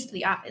Yeah. the keys to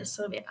the office,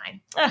 so it'll be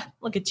fine.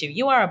 Look at you.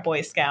 You are a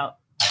Boy Scout.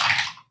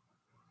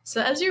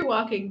 So as you're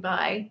walking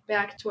by,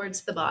 back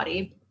towards the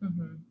body,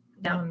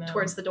 Oh, no.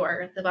 towards the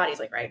door, the body's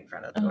like right in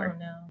front of the Oh door.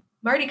 no.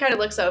 Marty kind of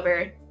looks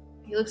over.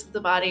 He looks at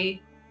the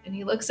body, and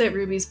he looks at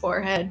Ruby's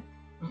forehead.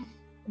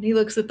 And he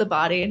looks at the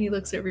body, and he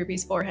looks at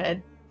Ruby's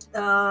forehead.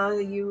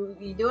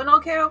 You doing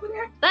okay over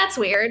there? That's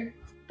weird.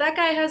 That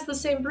guy has the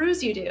same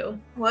bruise you do.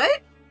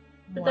 What?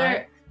 But What?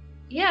 they're,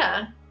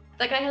 yeah,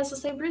 that guy has the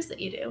same bruise that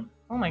you do.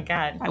 Oh my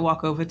god. I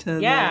walk over to.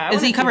 Yeah, I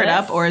Is he wanna see covered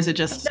up this. or is it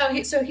just?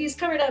 No, so he's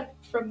covered up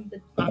from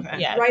the Okay.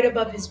 Yeah. right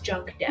above his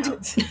junk down.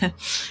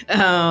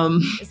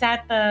 Is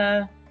that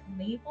the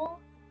navel?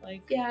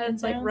 Like Yeah,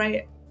 it's like down?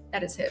 right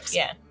at his hips.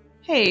 Yeah.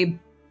 Hey,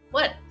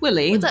 What?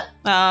 Willie. What's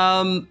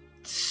up?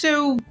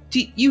 So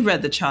you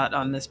read the chart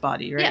on this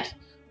body, right? Yeah.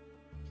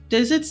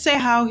 Does it say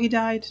how he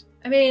died?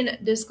 I mean,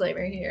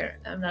 disclaimer here,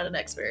 I'm not an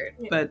expert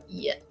But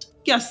yet.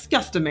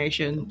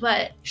 guesstimation.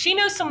 But, She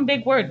knows some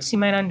big words you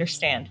might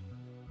understand.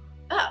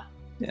 oh,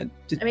 Yeah,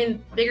 I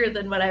mean, bigger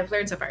than what I've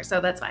learned so far, so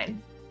that's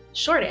fine.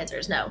 Short answer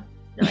is no.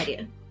 No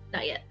idea.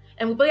 Not yet.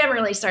 And we haven't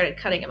really started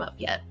cutting him up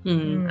yet.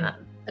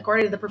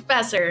 According to the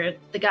professor,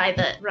 the guy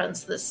that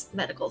runs this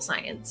medical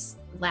science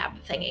lab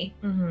thingy,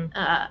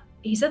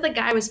 he said the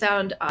guy was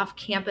found off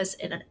campus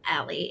in an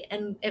alley.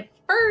 And at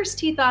first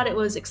he thought it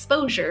was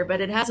exposure,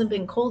 but it hasn't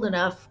been cold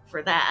enough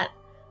for that.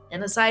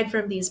 And aside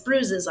from these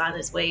bruises on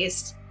his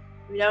waist,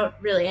 we don't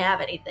really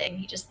have anything.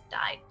 He just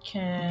died.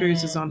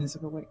 Bruises on his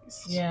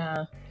waist.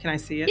 Yeah. Can I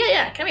see it?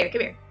 Yeah, come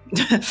here.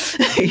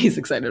 He's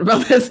excited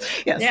about this.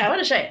 Yes. Yeah, I want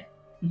to show you.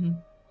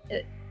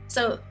 Mhm.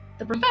 So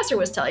the professor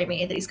was telling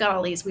me that he's got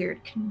all these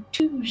weird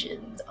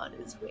contusions on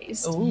his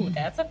waist. Oh,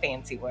 that's a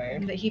fancy word.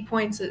 And that he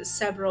points at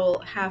several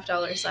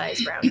half-dollar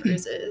size round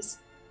bruises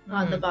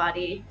on the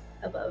body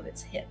above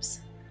its hips.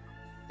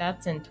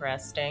 That's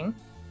interesting.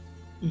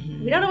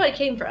 Mhm. We don't know what it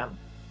came from.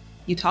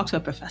 You talked to a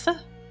professor?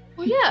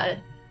 Well, yeah,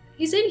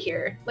 he's in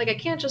here. Like, I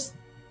can't just,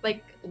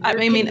 like, I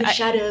lurk in mean, the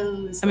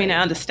shadows. I mean, like-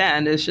 I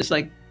understand. It's just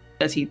like,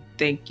 does he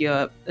think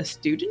you're a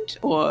student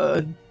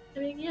or? I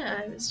mean, yeah,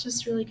 it was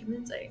just really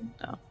convincing.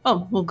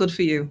 Oh, well, good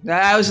for you.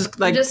 I was just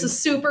like, I'm just a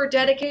super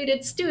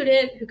dedicated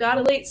student who got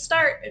a late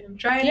start, and I'm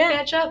trying Yeah. to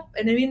catch up.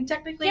 And I mean,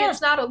 technically, Yeah.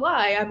 it's not a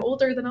lie. I'm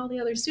older than all the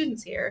other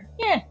students here.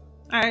 Yeah.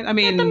 all right. I Let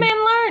mean, the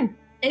man learn.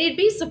 And you'd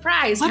be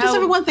surprised why how does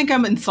everyone think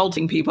I'm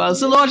insulting people? I was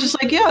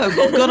just like, yeah,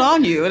 good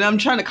on you. And I'm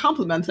trying to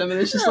compliment him. And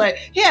it's just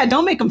like, yeah,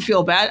 don't make him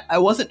feel bad. I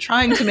wasn't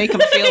trying to make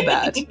him feel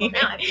bad. Well,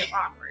 now I feel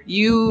awkward.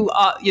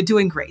 You're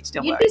doing great.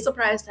 Don't You'd worry. be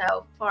surprised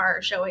how far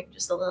showing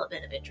just a little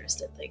bit of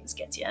interest in things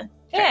gets you.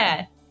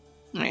 Yeah.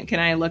 All right, can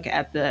I look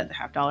at the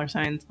 $half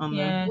signs on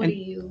Yeah. What are the?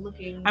 you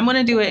looking? I'm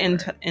gonna do an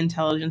for?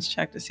 intelligence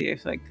check to see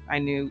if like I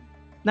knew,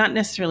 not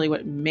necessarily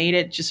what made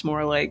it, just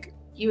more like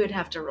You would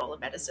have to roll a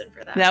medicine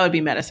for that. that would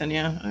be medicine,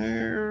 yeah.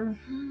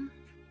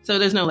 So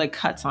there's no like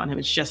cuts on him;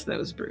 it's just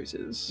those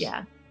bruises.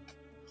 Yeah.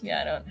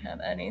 Yeah, I don't have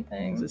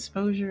anything. There's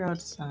exposure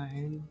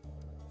outside.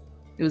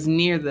 It was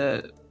near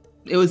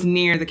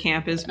the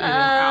campus, but in an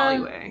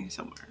alleyway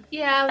somewhere.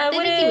 Yeah, I they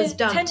think he was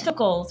dumped.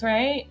 Tentacles,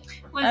 right?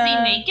 Was he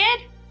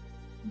naked?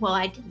 Well,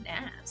 I didn't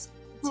ask.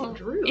 It seemed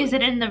rude. Is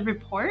it in the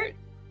report?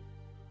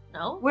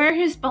 No? Where are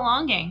his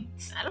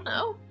belongings? I don't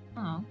know.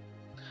 Oh.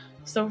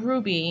 So,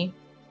 Ruby,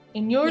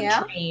 in your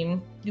Yeah?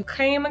 dream, you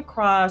came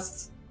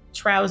across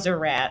trouser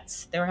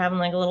rats. They were having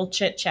like a little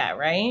chit chat,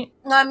 right?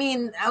 I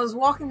mean, I was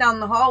walking down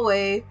the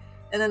hallway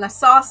and then I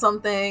saw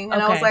something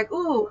and I was Okay. like,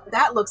 ooh,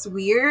 that looks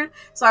weird.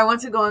 So I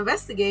went to go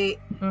investigate.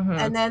 Mm-hmm.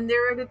 And then there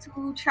were the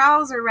two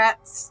trouser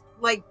rats,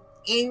 like,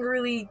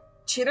 angrily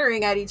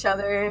chittering at each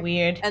other.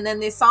 Weird. And then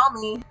they saw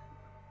me.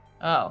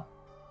 Oh.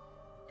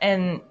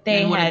 And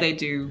they and what had. did they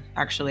do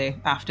actually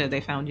after they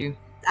found you?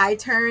 I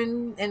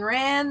turned and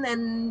ran,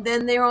 and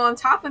then they were on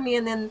top of me,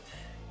 and then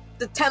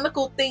the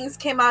tentacle things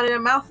came out of their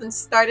mouth and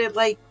started,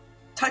 like,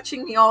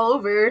 touching me all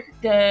over.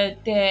 the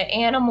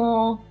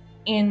animal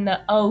in the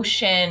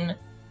ocean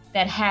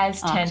that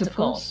has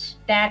tentacles.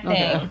 That thing.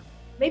 Okay.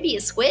 Maybe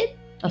a squid?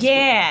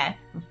 Yeah.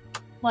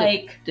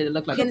 Like, Did it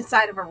look like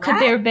Inside of a rat. could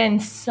there have been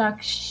the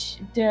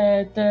suction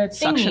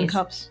thingies?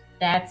 cups?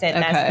 That's it.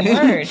 That's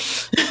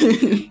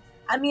the word.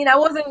 I mean, I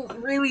wasn't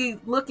really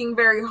looking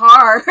very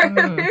hard.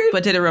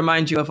 But did it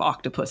remind you of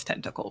octopus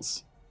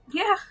tentacles?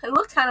 Yeah, it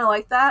looked kind of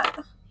like that.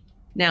 Mm-hmm.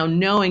 Now,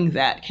 knowing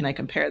that, can I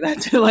compare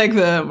that to like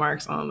the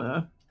marks on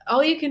the?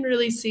 All you can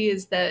really see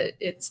is that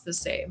it's the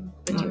same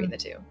between the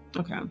two.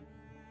 Okay.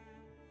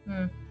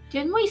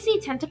 Didn't we see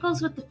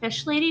tentacles with the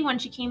fish lady when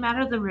she came out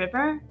of the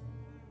river?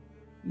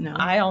 No.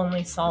 I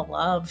only saw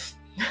love.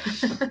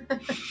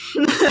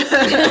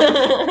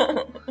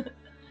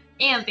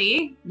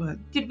 Andy,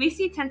 But did we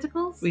see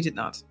tentacles? we did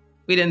not.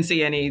 We didn't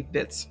see any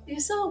bits. You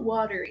saw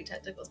watery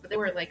tentacles, but they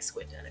weren't like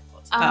squid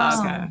tentacles.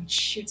 Oh, okay.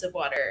 Shoots of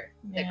water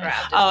that Yeah.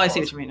 grabbed. Oh, I see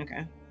what you mean.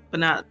 Okay. But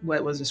not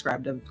what was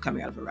described of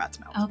coming out of a rat's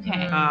mouth.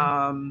 Okay.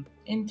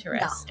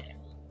 Interesting.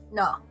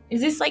 No.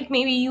 Is this like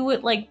maybe you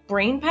with like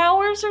brain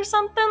powers or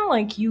something?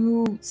 Like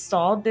you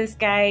saw this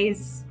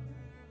guy's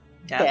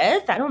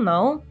death? I don't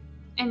know.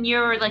 And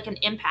you're like an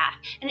empath.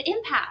 An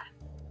empath.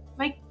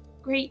 My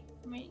great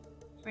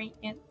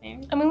aunt there.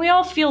 I mean, we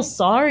all feel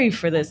sorry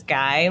for this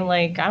guy.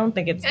 Like, I don't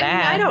think it's I mean,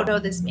 bad. I don't know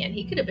this man.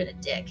 He could have been a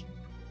dick.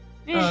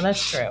 Oh,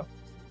 that's true.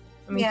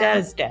 I mean, Yeah, that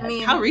is dead. I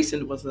mean, How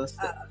recent was this?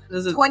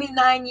 Is it,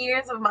 29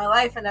 years of my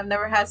life, and I've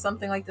never had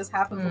something like this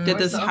happen Mm. before. Did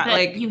this so. ha- That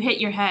like you hit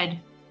your head.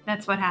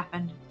 That's what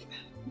happened.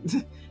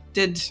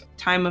 did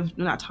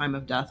not time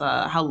of death?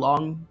 How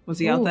long was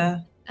he out Ooh.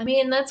 there? I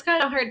mean, that's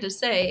kind of hard to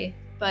say,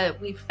 but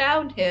we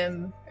found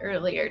him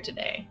earlier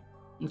today.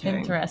 Okay.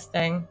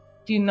 Interesting.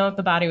 Do you know if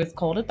the body was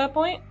cold at that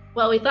point?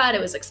 Well, we thought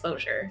it was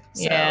exposure.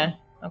 So. Yeah.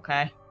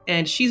 Okay.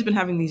 And she's been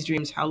having these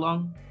dreams how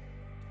long?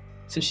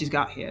 Since she's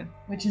got here.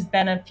 Which has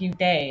been a few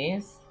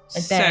days.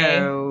 A day.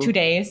 So 2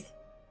 days.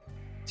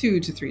 2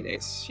 to 3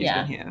 days she's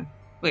Yeah. been here.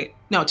 Wait,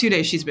 no, 2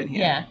 days she's been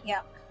here. Yeah.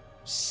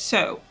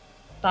 So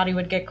Thought he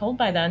would get cold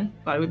by then.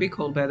 thought it would be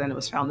cold by then. It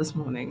was found this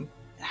morning.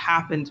 It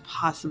happened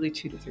possibly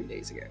 2 to 3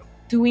 days ago.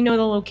 Do we know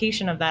the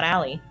location of that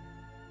alley?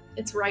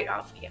 It's right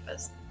off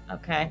campus.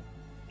 Okay.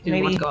 Do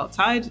we want to go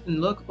outside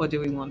and look, or do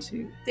we want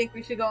to? Think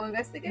we should go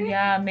investigate?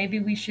 Yeah, maybe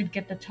we should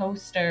get the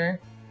toaster.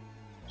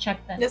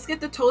 Check that. Let's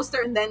get the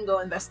toaster and then go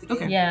investigate.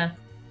 Okay. Yeah.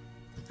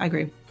 I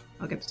agree.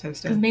 I'll get the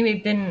toaster. Because maybe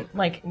it didn't,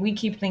 like, we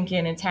keep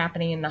thinking it's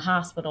happening in the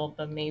hospital,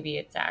 but maybe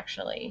it's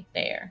actually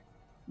there.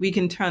 We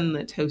can turn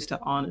the toaster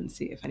on and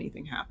see if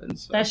anything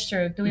happens. That's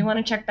true. Do we want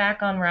to check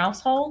back on Ralph's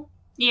hole?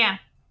 Yeah.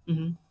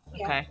 Mhm.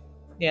 Yeah. Okay.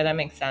 Yeah, that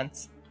makes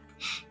sense.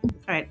 All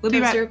right, we'll be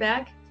Toaster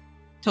back. back?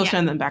 Toaster Yeah.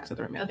 and then back to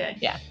the room. Okay.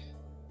 Yeah.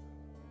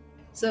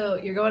 So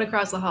you're going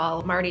across the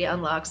hall. Marty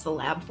unlocks the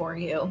lab for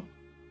you.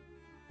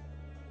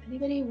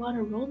 Anybody want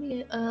to roll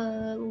me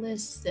a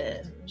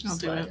listen? I'll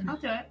do it. I'll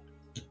do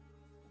it.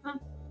 Oh,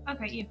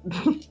 okay, you.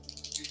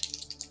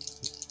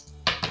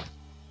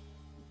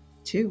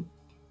 2.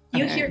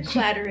 You Okay. hear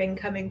clattering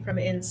coming from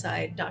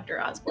inside Dr.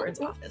 Osborne's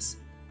office.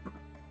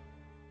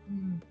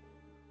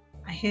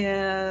 I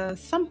hear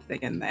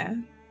something in there.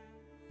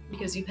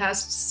 Because you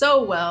passed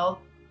so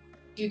well,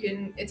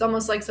 it's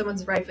almost like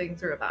someone's rifling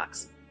through a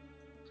box.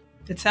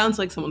 It sounds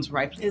like someone's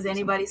rifling. Is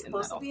anybody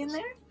something supposed to be in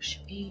there?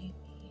 Should be.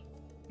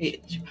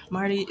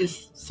 Marty,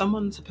 is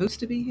someone supposed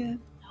to be here?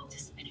 No,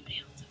 does anybody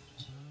else have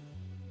the key?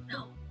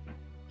 No.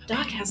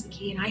 Doc has the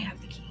key and I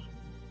have the key.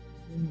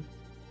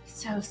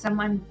 So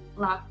someone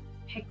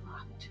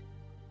picklocked.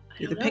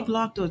 I Either don't know.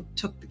 picklocked or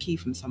took the key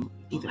from someone.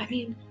 Either I way.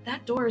 mean,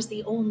 that door is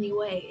the only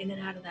way in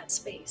and out of that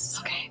space.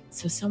 Okay,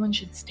 so someone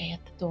should stay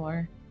at the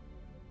door.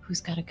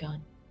 Who's got a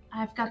gun?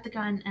 I've got the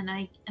gun, and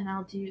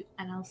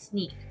I'll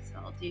sneak. So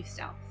I'll do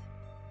stealth.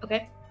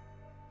 Okay.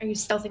 Are you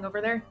stealthing over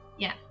there?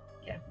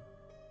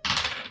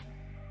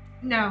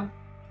 No.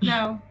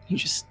 You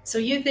just So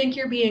you think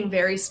you're being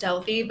very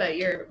stealthy, but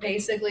you're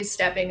basically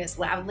stepping as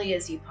loudly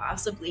as you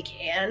possibly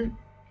can,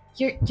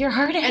 You're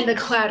hurting. and the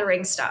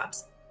clattering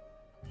stops.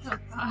 Oh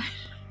God.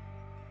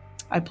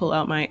 I pull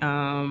out my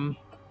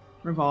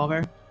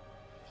revolver.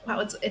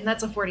 Wow, and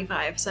that's a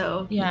 45,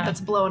 so Yeah. that's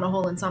blowing a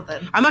hole in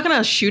something. I'm not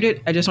gonna shoot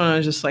it. I just want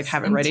to just like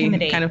have it ready,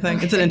 Intimidate. kind of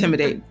thing. It's an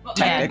intimidate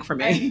tactic for I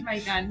me. have my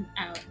gun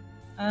out.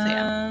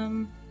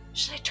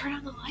 Should I turn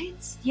on the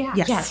lights? Yeah.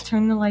 Yes. Yes,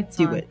 turn the lights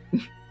Do on. it.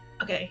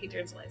 Okay, he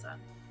turns the lights on.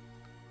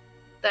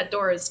 That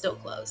door is still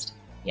closed.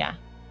 Yeah.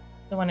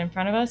 The one in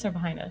front of us or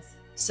behind us?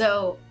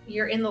 So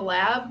you're in the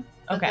lab,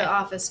 but Okay. the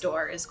office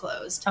door is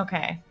closed.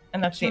 Okay.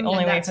 And that's the And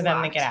only way that's for them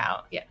to locked. get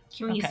out.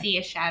 Can we Okay. see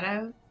a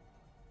shadow?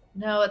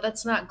 No,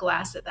 that's not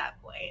glass at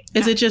that point.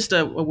 Is it just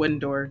a wooden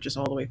door, just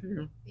all the way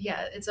through?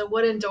 Yeah, it's a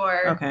wooden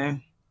door.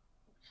 Okay.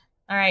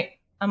 All right.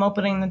 I'm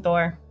opening the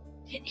door.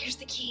 Here's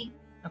the key.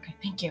 Okay,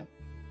 thank you.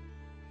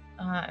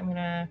 I'm going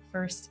to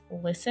first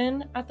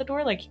listen at the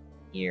door, like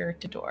ear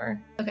to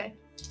door. Okay.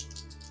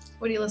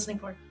 What are you listening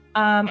for?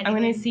 I'm going to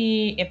Anything?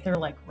 see if they're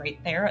like right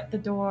there at the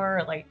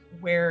door. Like,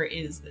 where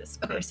is this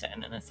Okay.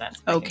 person in a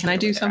sense? Oh, can I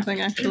do figure out.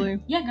 something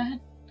actually? Yeah, go ahead.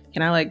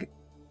 Can I like?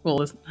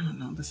 Well, I don't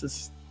know. This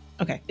is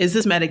okay. Is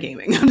this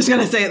metagaming? I'm just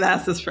gonna say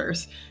that's this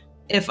first.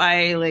 If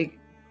I like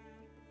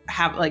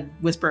have like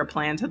whisper a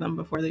plan to them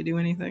before they do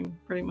anything,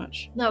 pretty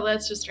much. No,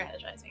 that's just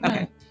strategizing.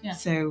 Okay. Yeah.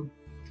 So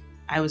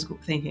I was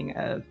thinking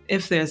of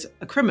if there's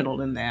a criminal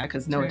in there,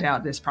 because no True.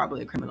 doubt there's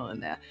probably a criminal in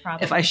there.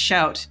 Probably. If I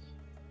shout,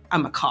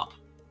 I'm a cop.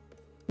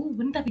 Ooh,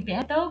 wouldn't that be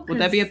bad though? Would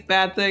that be a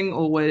bad thing,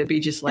 or would it be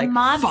just like the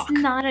mob's fuck?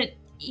 not a,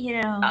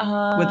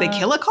 Would they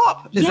kill a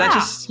cop? Is that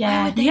just?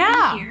 Yeah. would they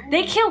yeah, be here?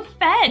 they kill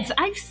feds.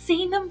 I've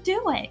seen them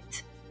do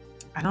it.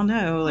 I don't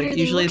know. What Like are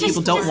they usually looking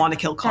people for? don't want to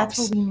kill That's cops.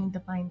 what we need to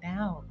find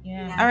out.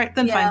 Yeah. All right,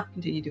 then Yeah. fine.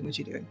 Continue doing what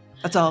you're doing.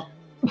 That's all.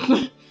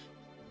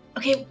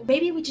 Okay,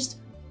 maybe we just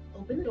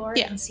open the door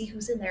Yeah. and see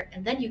who's in there,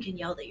 and then you can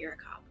yell that you're a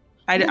cop.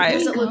 It I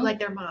doesn't look like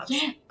they're mobs.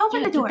 Yeah.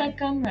 Open the door. Get that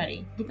gun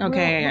ready. Look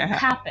Okay, real, I look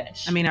ha-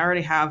 coppish. I mean, I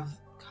already have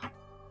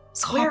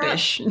Square up.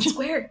 coppish.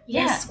 Square.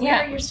 Yeah, Yes,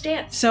 square yeah. your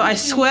stance. So I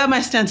square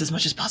my stance as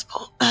much as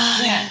possible.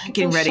 Yeah,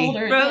 Getting those ready.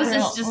 shoulders. Rose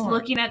Real- is just oh.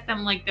 looking at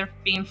them like they're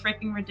being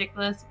freaking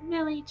ridiculous.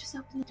 Millie, just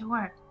open the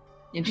door.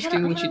 Yeah, just I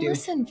gotta- do I what you gotta do.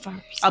 Listen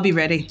first. I'll be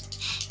ready.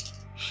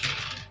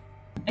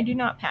 I do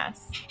not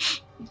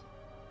pass.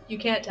 You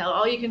can't tell.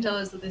 All you can tell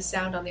is that the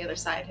sound on the other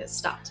side has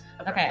stopped.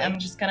 Okay, abruptly. I'm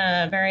just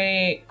gonna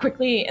very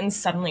quickly and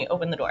suddenly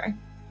open the door.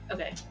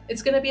 Okay.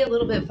 It's going to be a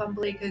little bit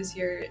fumbly because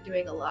you're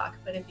doing a lock,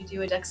 but if you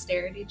do a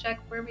dexterity check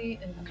for me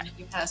and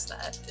you pass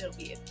that, it'll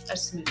be a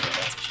smooth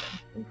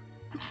transition.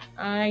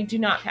 I do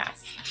not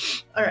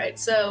pass. All right,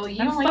 so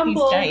you I don't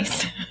fumble. like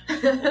these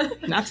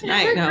dice. Not They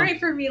tonight, weren't no. great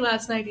for me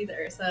last night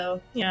either. So,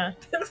 Yeah.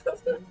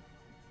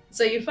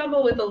 so you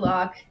fumble with the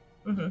lock.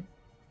 hmm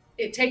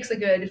It takes a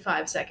good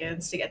 5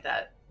 seconds to get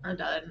that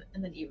undone,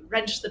 and then you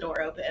wrench the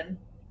door open.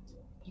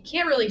 You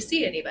can't really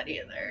see anybody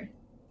in there.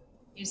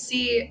 You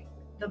see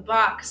the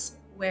box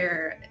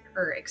where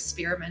her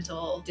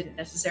experimental, didn't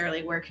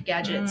necessarily work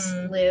gadgets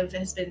live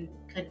has been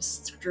kind of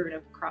strewn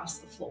across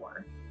the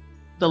floor.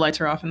 The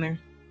lights are off in there?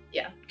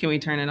 Yeah. Can we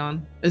turn it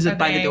on? Is it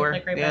by the Okay, door?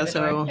 like right by yeah, the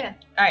so door. Yeah.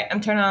 All right, I'm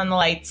turning on the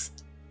lights.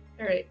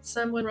 All right,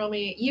 someone roll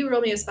me. You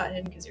roll me a spot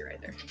hidden because you're right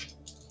there.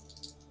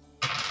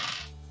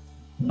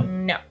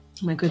 No,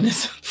 oh my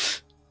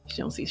goodness. She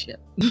don't see shit.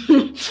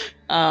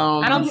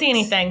 I don't see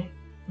anything.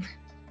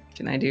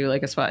 Can I do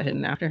like a spot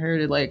hidden after her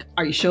to like,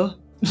 are you sure?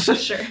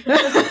 Sure.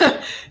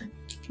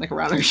 Like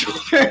around her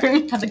shoulder.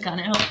 Have the gun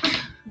out.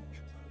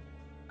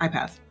 I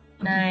pass.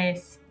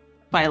 Nice.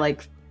 By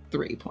like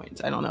 3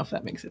 points. I don't know if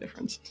that makes a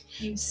difference.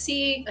 You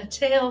see a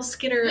tail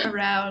skitter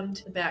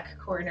around the back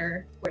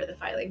corner where the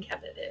filing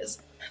cabinet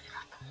is.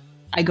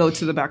 I go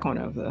to the back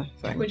corner of the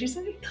thing. What'd you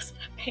say? Doesn't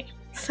have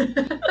pants.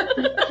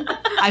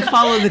 I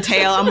follow the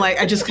tail. I'm like,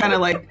 I just kind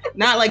of like,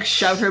 not like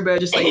shove her, but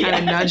just like kind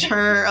of nudge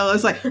her. I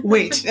was like,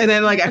 wait. And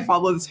then like I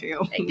follow the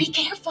tail. Hey, be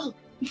careful.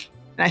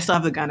 And I still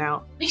have the gun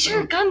out. Make sure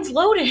your gun's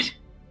loaded.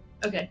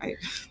 Okay.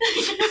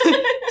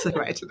 It's like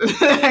right to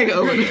the I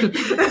go over.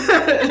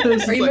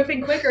 It's Are you like-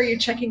 moving quick or are you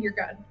checking your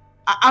gun?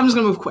 I'm just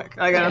gonna move quick.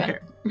 Like, I don't Okay.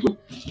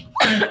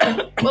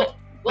 care. Whoa,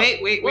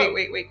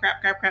 Wait.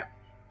 Crap. All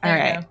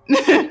There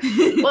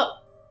right.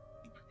 Well,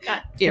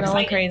 Yeah, You're because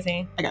going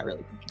crazy. I got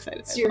really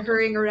excited. so you're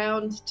hurrying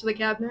around to the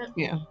cabinet.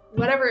 Yeah.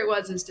 Whatever it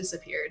was has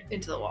disappeared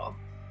into the wall.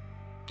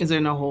 Is there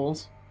no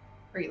holes?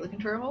 Are you looking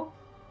for a hole?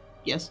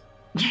 Yes.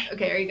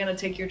 Okay, are you gonna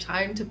take your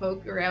time to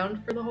poke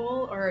around for the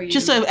hole, or are you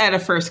Just so at a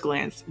first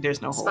glance,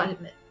 there's no hole. spot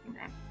hidden it?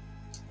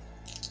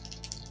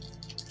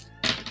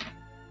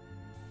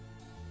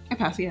 I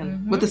pass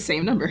again Mhm. with the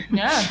same number.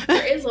 Yeah.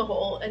 There is a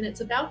hole, and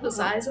it's about the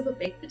size of a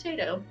baked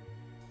potato.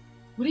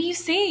 What do you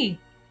see?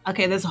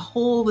 Okay, there's a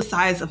hole the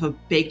size of a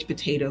baked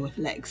potato with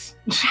legs.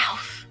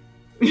 Ralph.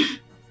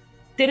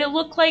 Did it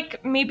look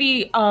like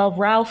maybe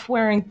Ralph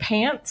wearing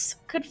pants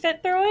could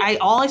fit through it?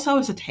 All I saw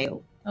was a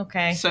tail,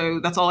 Okay. so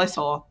that's all I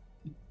saw.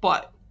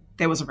 But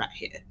there was a rat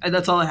here. And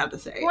that's all I have to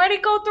say. Why'd he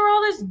go through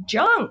all this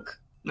junk?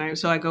 Right,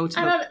 so I go to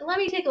I the don't. Let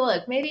me take a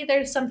look. Maybe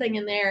there's something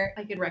in there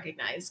I could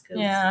recognize. 'Cause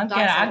Yeah, Doc's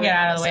I'll all get in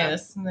out on of the way.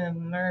 this This the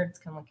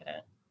nerds can look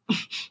at it.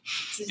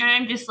 stuff. And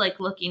I'm just like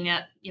looking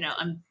at,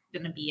 I'm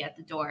going to be at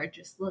the door,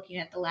 just looking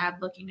at the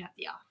lab, looking at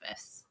the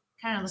office.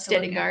 Kind of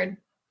Standing guard.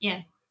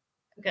 Yeah.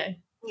 Okay.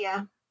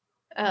 Yeah.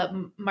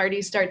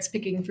 Marty starts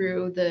picking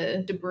through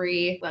the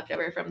debris left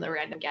over from the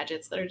random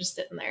gadgets that are just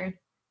sitting there.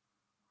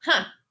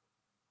 Huh.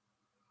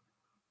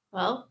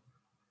 Well,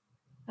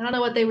 I don't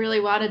know what they really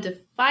wanted to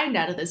find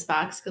out of this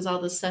box because all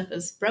this stuff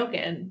is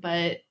broken,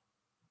 but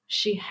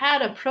she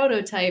had a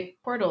prototype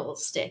portal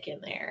stick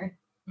in there,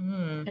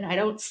 Mm, and I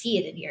don't see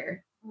it in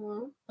here.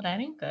 Mhm. but that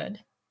ain't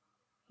good.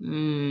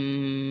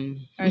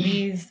 Mm. Are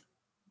these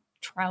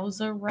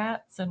trouser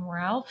rats and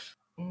Ralph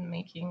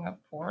making a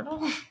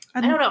portal?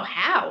 I don't know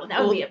how.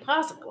 That would be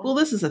impossible. Well,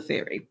 this is a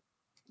theory.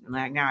 And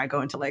like now I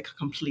go into like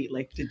complete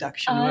like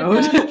deduction I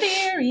mode. got a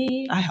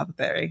theory. I have a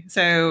theory.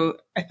 So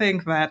I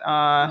think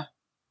that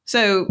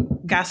so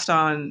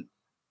Gaston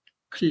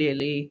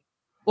clearly,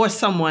 or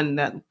someone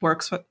that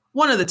works for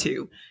one of the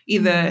two,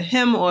 either Mhm.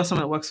 him or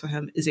someone that works for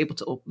him, is able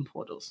to open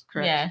portals.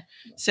 Correct. Yeah.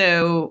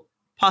 So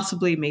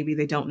possibly maybe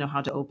they don't know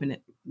how to open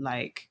it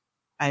like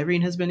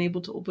Irene has been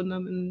able to open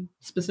them in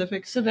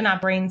specific. So they're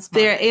not brain smart.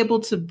 They're able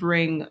to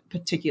bring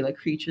particular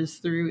creatures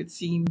through, it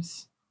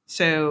seems.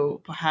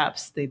 So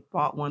perhaps they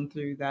bought one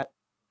through that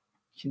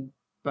can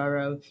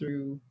burrow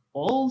through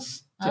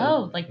walls.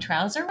 Oh, like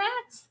trouser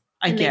rats?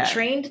 I and get. they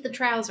trained the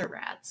trouser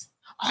rats.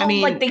 Oh, I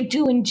mean- like they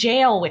do in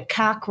jail with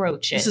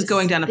cockroaches. This is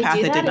going down a They path do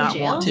I that did in not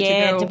jail? want it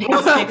Yeah, to to go.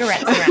 pass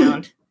cigarettes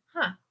around.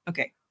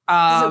 Okay.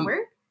 Does it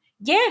work?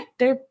 Yeah,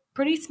 they're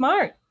pretty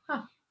smart.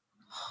 Huh.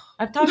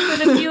 I've talked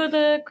with a few of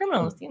the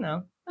criminals, Getting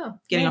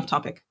Yeah. off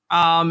topic.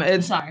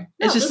 I'm sorry.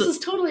 No, It's just this is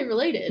totally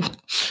related.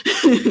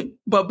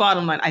 but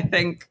bottom line, I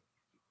think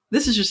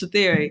this is just a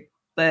theory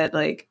that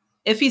like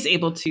if he's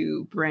able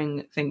to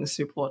bring things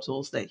through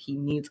portals that he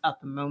needs at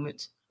the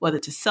moment, whether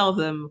to sell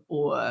them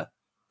or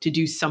to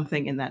do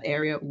something in that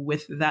area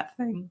with that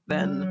thing,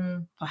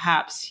 then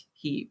perhaps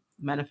he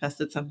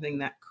manifested something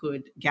that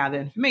could gather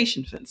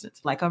information, for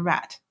instance, like a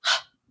rat.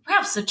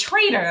 Ralph's a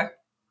traitor.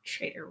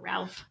 Traitor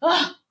Ralph.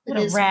 Ugh, what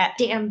a His rat.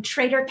 damn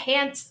traitor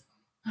pants.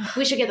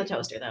 We should get the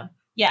toaster though.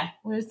 Yeah,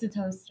 where's the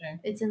toaster?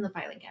 It's in the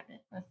filing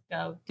cabinet. Let's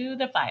go to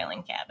the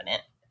filing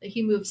cabinet.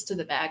 He moves to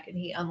the back and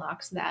he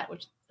unlocks that,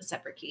 which is a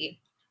separate key.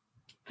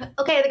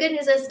 Okay, the good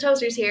news is the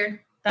toaster's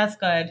here. That's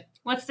good.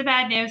 What's the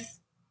bad news?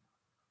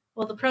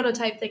 Well, the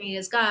prototype thingy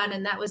is gone,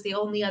 and that was the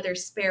only other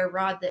spare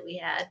rod that we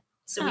had.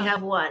 So we Oh.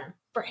 have one.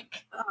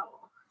 Frick.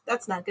 Oh,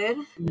 that's not good.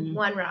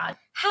 One rod.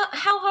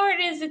 How hard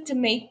is it to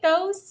make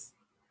those?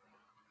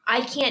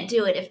 I can't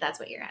do it if that's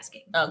what you're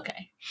asking.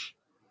 Okay.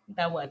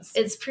 That was.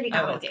 It's pretty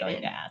I was going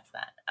complicated. to ask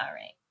that. All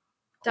right.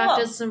 Doc Cool.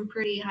 does some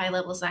pretty high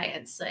level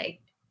science. Like,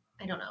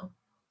 I don't know.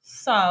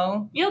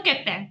 So You'll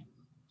get there.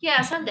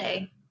 Yeah,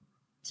 someday.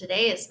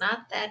 Today is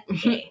not that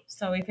day.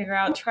 we figure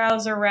out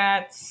trouser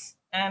rats,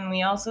 and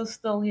we also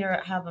still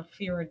have a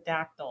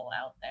pterodactyl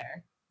out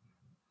there.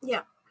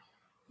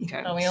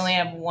 Okay. So we only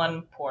have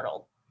one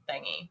portal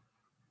thingy.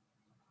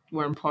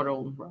 Worm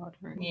portal rod,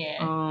 right?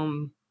 Yeah.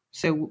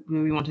 So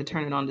we want to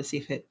turn it on to see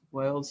if it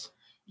boils.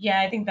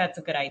 Yeah, I think that's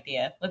a good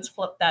idea. Let's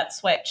flip that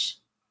switch.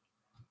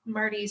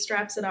 Marty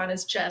straps it on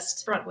his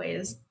chest front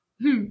ways.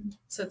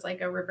 So it's like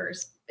a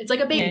reverse. It's like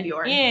a Yeah. baby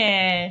Bjorn.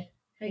 Yeah.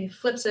 And he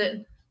flips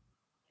it,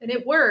 and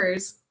it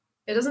whirs.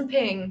 It doesn't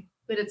ping,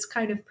 but it's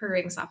kind of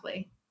purring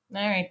softly.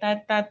 All right.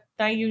 That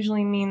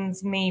usually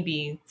means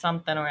maybe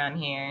something around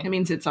here. It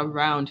means it's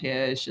around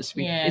here. It's just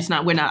Yeah.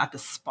 we're not at the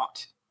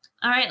spot.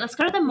 All right, let's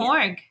go to the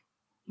morgue.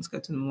 Let's go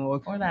to the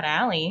morgue. Or that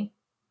alley.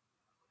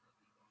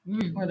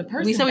 Or the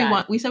person. We said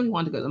died. we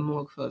want to go to the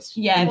morgue first.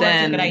 Yeah, and that's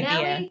then a good idea.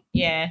 Alley?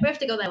 Yeah. We have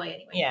to go that way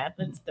anyway. Yeah,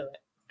 let's do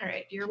All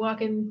right, you're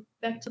walking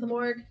back to the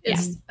morgue.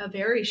 It's a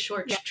very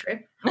short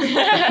trip.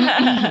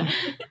 it.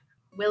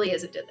 Willie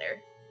isn't in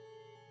there.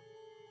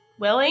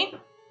 Willie?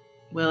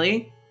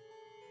 Willie.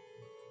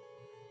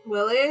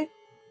 Willie?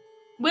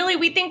 Willie,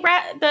 we think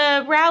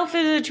the Ralph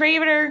is a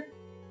traitor.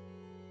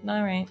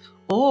 All right.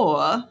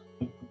 Or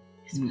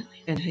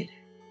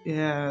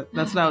yeah,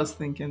 that's what I was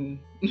thinking.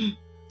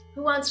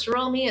 Who wants to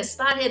roll me a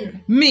spot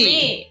hidden?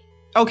 Me.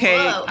 Okay.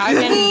 Whoa.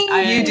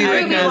 You do it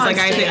Ruby because wants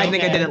I to.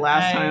 think I did it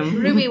last Okay. time.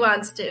 Ruby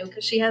wants to,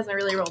 because she hasn't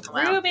really rolled in a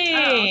while. Ruby.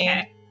 Oh,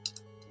 okay.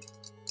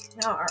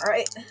 All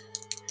right.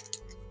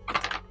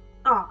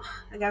 Oh,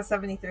 I got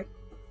 73.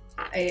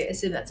 I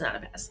assume that's not a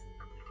pass.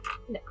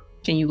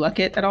 Can you luck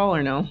it at all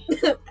or no?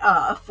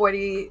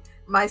 40.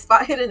 My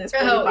spot hidden is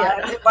 45. Oh,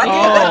 yeah. If I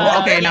Oh,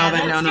 Oh, okay. yeah, No,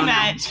 then that's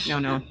no.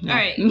 too much. No. All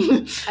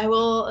right. I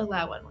will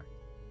allow one more.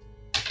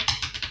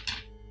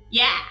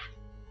 Yeah.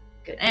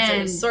 Good. 'Cause it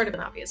And- was sort of an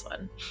obvious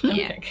one.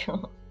 Yeah. Okay,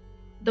 cool.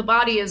 The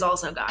body is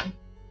also gone.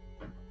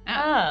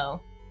 Oh.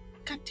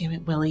 God damn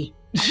it, Willie.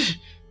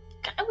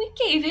 God, we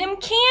gave him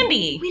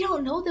candy. We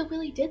don't know that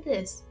Willie did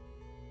this.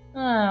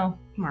 Oh.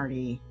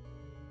 Marty,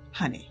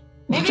 honey.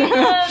 Maybe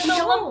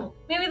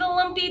maybe the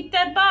lumpy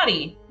dead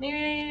body.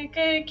 Maybe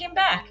it came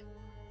back.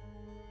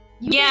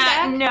 You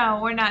Yeah, came back? no,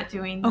 we're not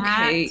doing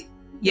that. Okay.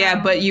 Yeah,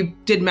 No. but you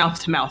did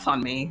mouth to mouth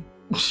on me.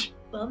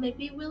 Well,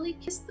 maybe Willie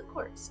kissed the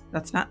corpse.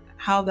 That's not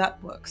how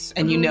that works,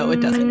 and you know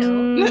it doesn't.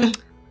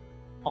 Mm.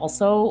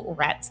 Also,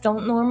 rats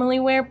don't normally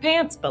wear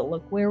pants, but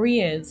look where he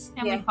is.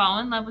 And Yeah. we fall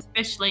in love with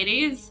fish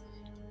ladies.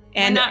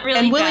 And not really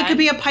and Willie bad. could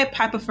be a pipe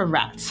piper for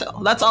rats.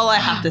 So that's all I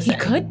have to say. He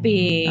could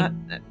be.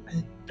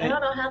 I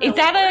don't know how Is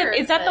that would work,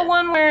 is that the but-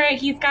 one where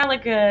he's got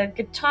like a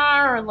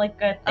guitar or like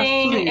a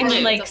thing flute. and he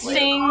Flute. like It's a flute.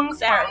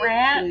 sings at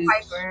rats?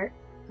 Piper.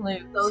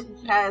 Flute. So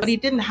he has But he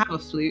didn't have a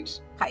flute.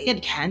 He pipe.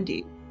 had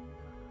candy,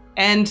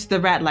 and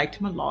the rat liked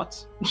him a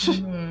lot.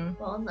 Mhm.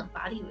 Well, and the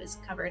body was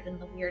covered in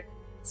the weird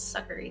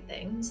suckery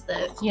things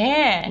that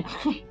Yeah.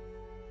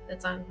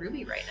 that's on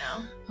Ruby right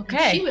now. And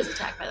Okay. she was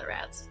attacked by the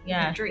rats. In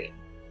Yeah. her dream.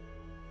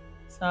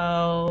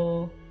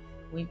 So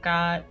we've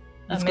got a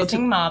Let's go to-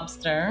 missing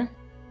mobster.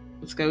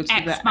 Let's go to the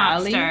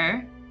alley.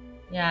 Ex-mobster.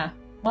 Yeah.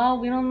 Well,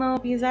 we don't know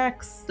if he's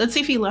X. Let's see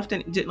if he left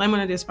any. I'm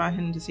gonna do spot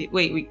hidden to see.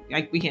 Wait,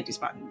 we can't do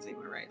spot hidden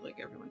anymore, right? Like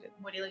everyone did.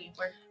 What are you looking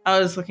for? I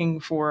was looking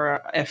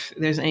for if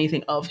there's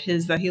anything of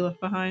his that he left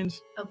behind.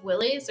 Of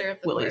Willie's or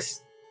of the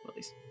Willie's.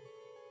 corpse?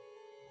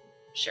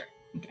 Sure.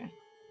 Okay.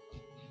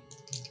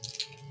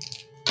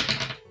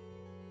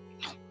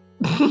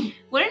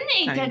 Wouldn't a Not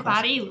even dead close.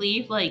 body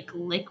leave like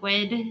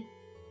liquid?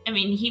 I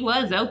mean, he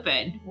was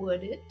open.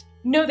 Would it?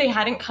 No, they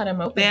hadn't cut him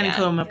open They hadn't yet,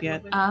 cut him up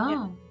yet.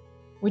 Oh.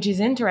 which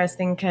is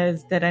interesting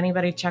because did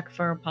anybody check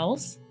for a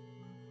pulse?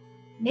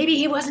 Maybe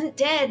he wasn't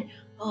dead.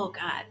 Oh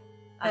God.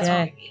 That's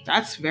Yeah. creepy.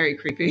 That's very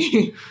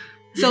creepy.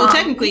 So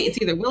technically,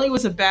 it's either Willie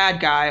was a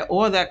bad guy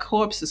or that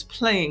corpse is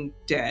playing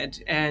dead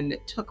and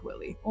took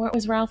Willie. Or it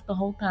was Ralph the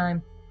whole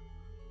time.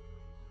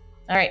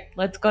 All right,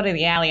 let's go to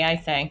the alley, I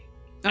say.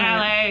 All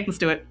right, Alley. let's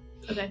do it.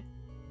 Okay.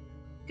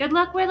 Good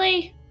luck,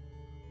 Willie.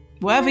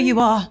 Wherever you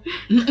are.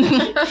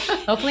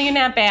 Hopefully you're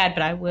not bad,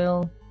 but I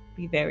will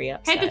be very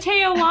upset. Head to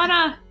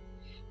Tijuana.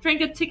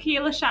 Drink a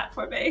tequila shot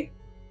for me.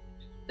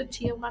 The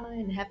Tijuana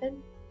in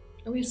heaven?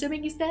 Are we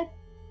assuming he's dead?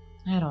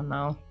 I don't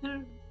know.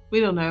 We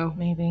don't know.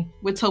 Maybe.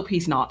 Let's hope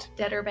he's not.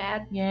 Dead or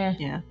bad? Yeah.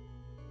 Yeah.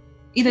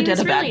 Either He dead was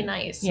or bad. really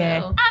nice.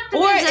 Yeah. So.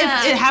 Or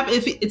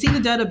if it's either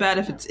dead or bad,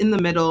 if it's in the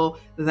middle,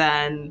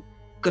 then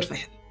good for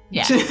him.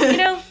 Yeah. You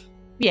know?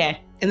 Yeah.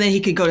 And then he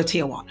could go to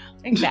Tijuana.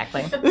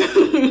 Exactly.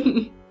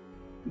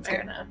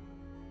 Fair enough.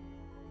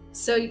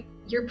 So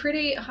you're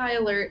pretty high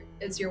alert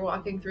as you're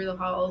walking through the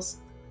halls,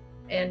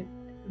 and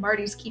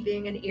Marty's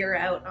keeping an ear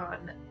out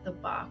on the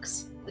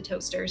box, the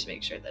toaster, to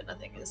make sure that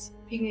nothing is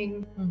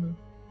pinging Mm-hmm.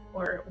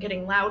 or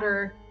getting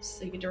louder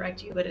so he can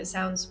direct you, but it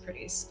sounds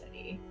pretty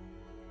steady.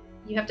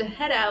 You have to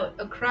head out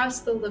across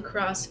the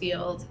lacrosse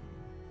field,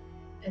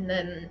 and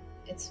then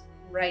it's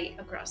right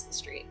across the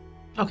street.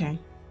 Okay.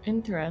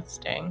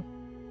 Interesting.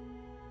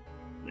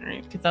 All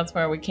right. Because that's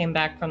where we came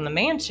back from the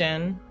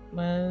mansion,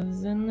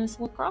 was in this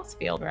lacrosse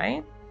field,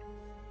 right?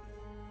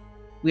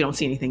 We don't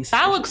see anything That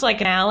suspicious. looks like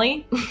an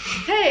alley.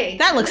 Hey!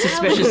 That looks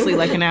suspiciously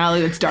like an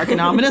alley that's dark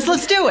and ominous.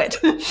 Let's do it.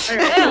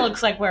 That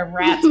looks like where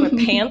rats with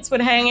pants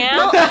would hang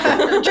out.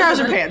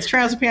 Trouser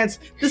pants.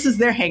 This is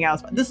their hangout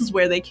spot. This is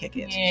where they kick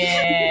it.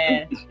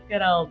 Yeah.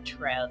 Good old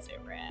trouser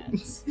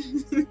rats.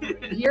 You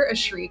hear a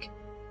shriek,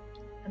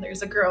 and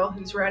there's a girl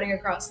who's running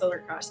across the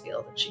lacrosse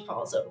field, and she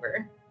falls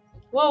over.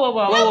 Whoa.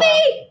 Help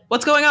me!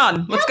 What's going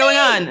on? What's Help going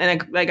me! on?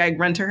 And I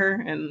run to her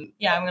and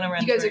Yeah, I'm gonna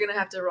run. You guys are through. gonna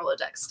have to roll a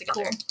dex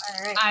together.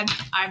 All right.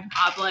 I'm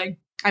hobbling.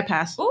 I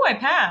pass. Ooh, I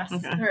passed.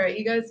 Okay. All right,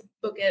 you guys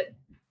book it,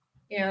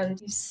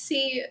 and you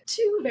see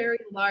two very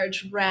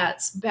large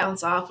rats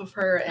bounce off of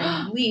her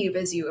and leave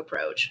as you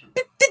approach.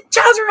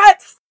 Trouser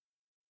rats!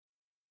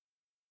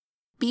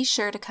 Be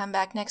sure to come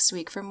back next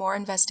week for more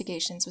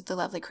investigations with the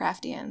lovely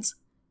Craftians.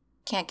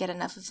 Can't get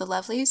enough of the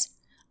lovelies?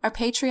 Our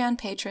Patreon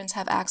patrons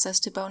have access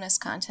to bonus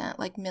content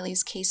like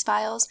Millie's case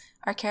files,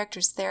 our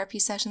characters' therapy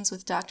sessions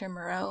with Dr.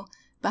 Moreau,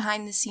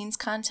 behind-the-scenes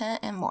content,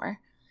 and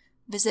more.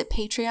 Visit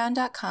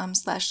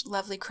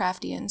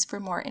patreon.com/lovelycraftians for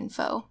more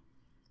info.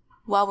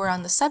 While we're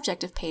on the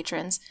subject of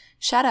patrons,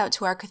 shout out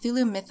to our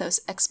Cthulhu Mythos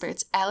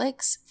experts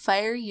Alex,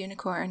 Fire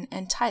Unicorn,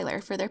 and Tyler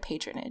for their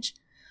patronage.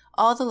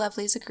 All the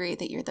lovelies agree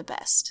that you're the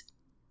best.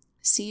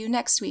 See you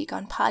next week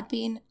on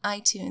Podbean,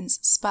 iTunes,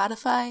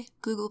 Spotify,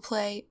 Google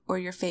Play, or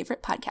your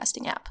favorite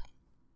podcasting app.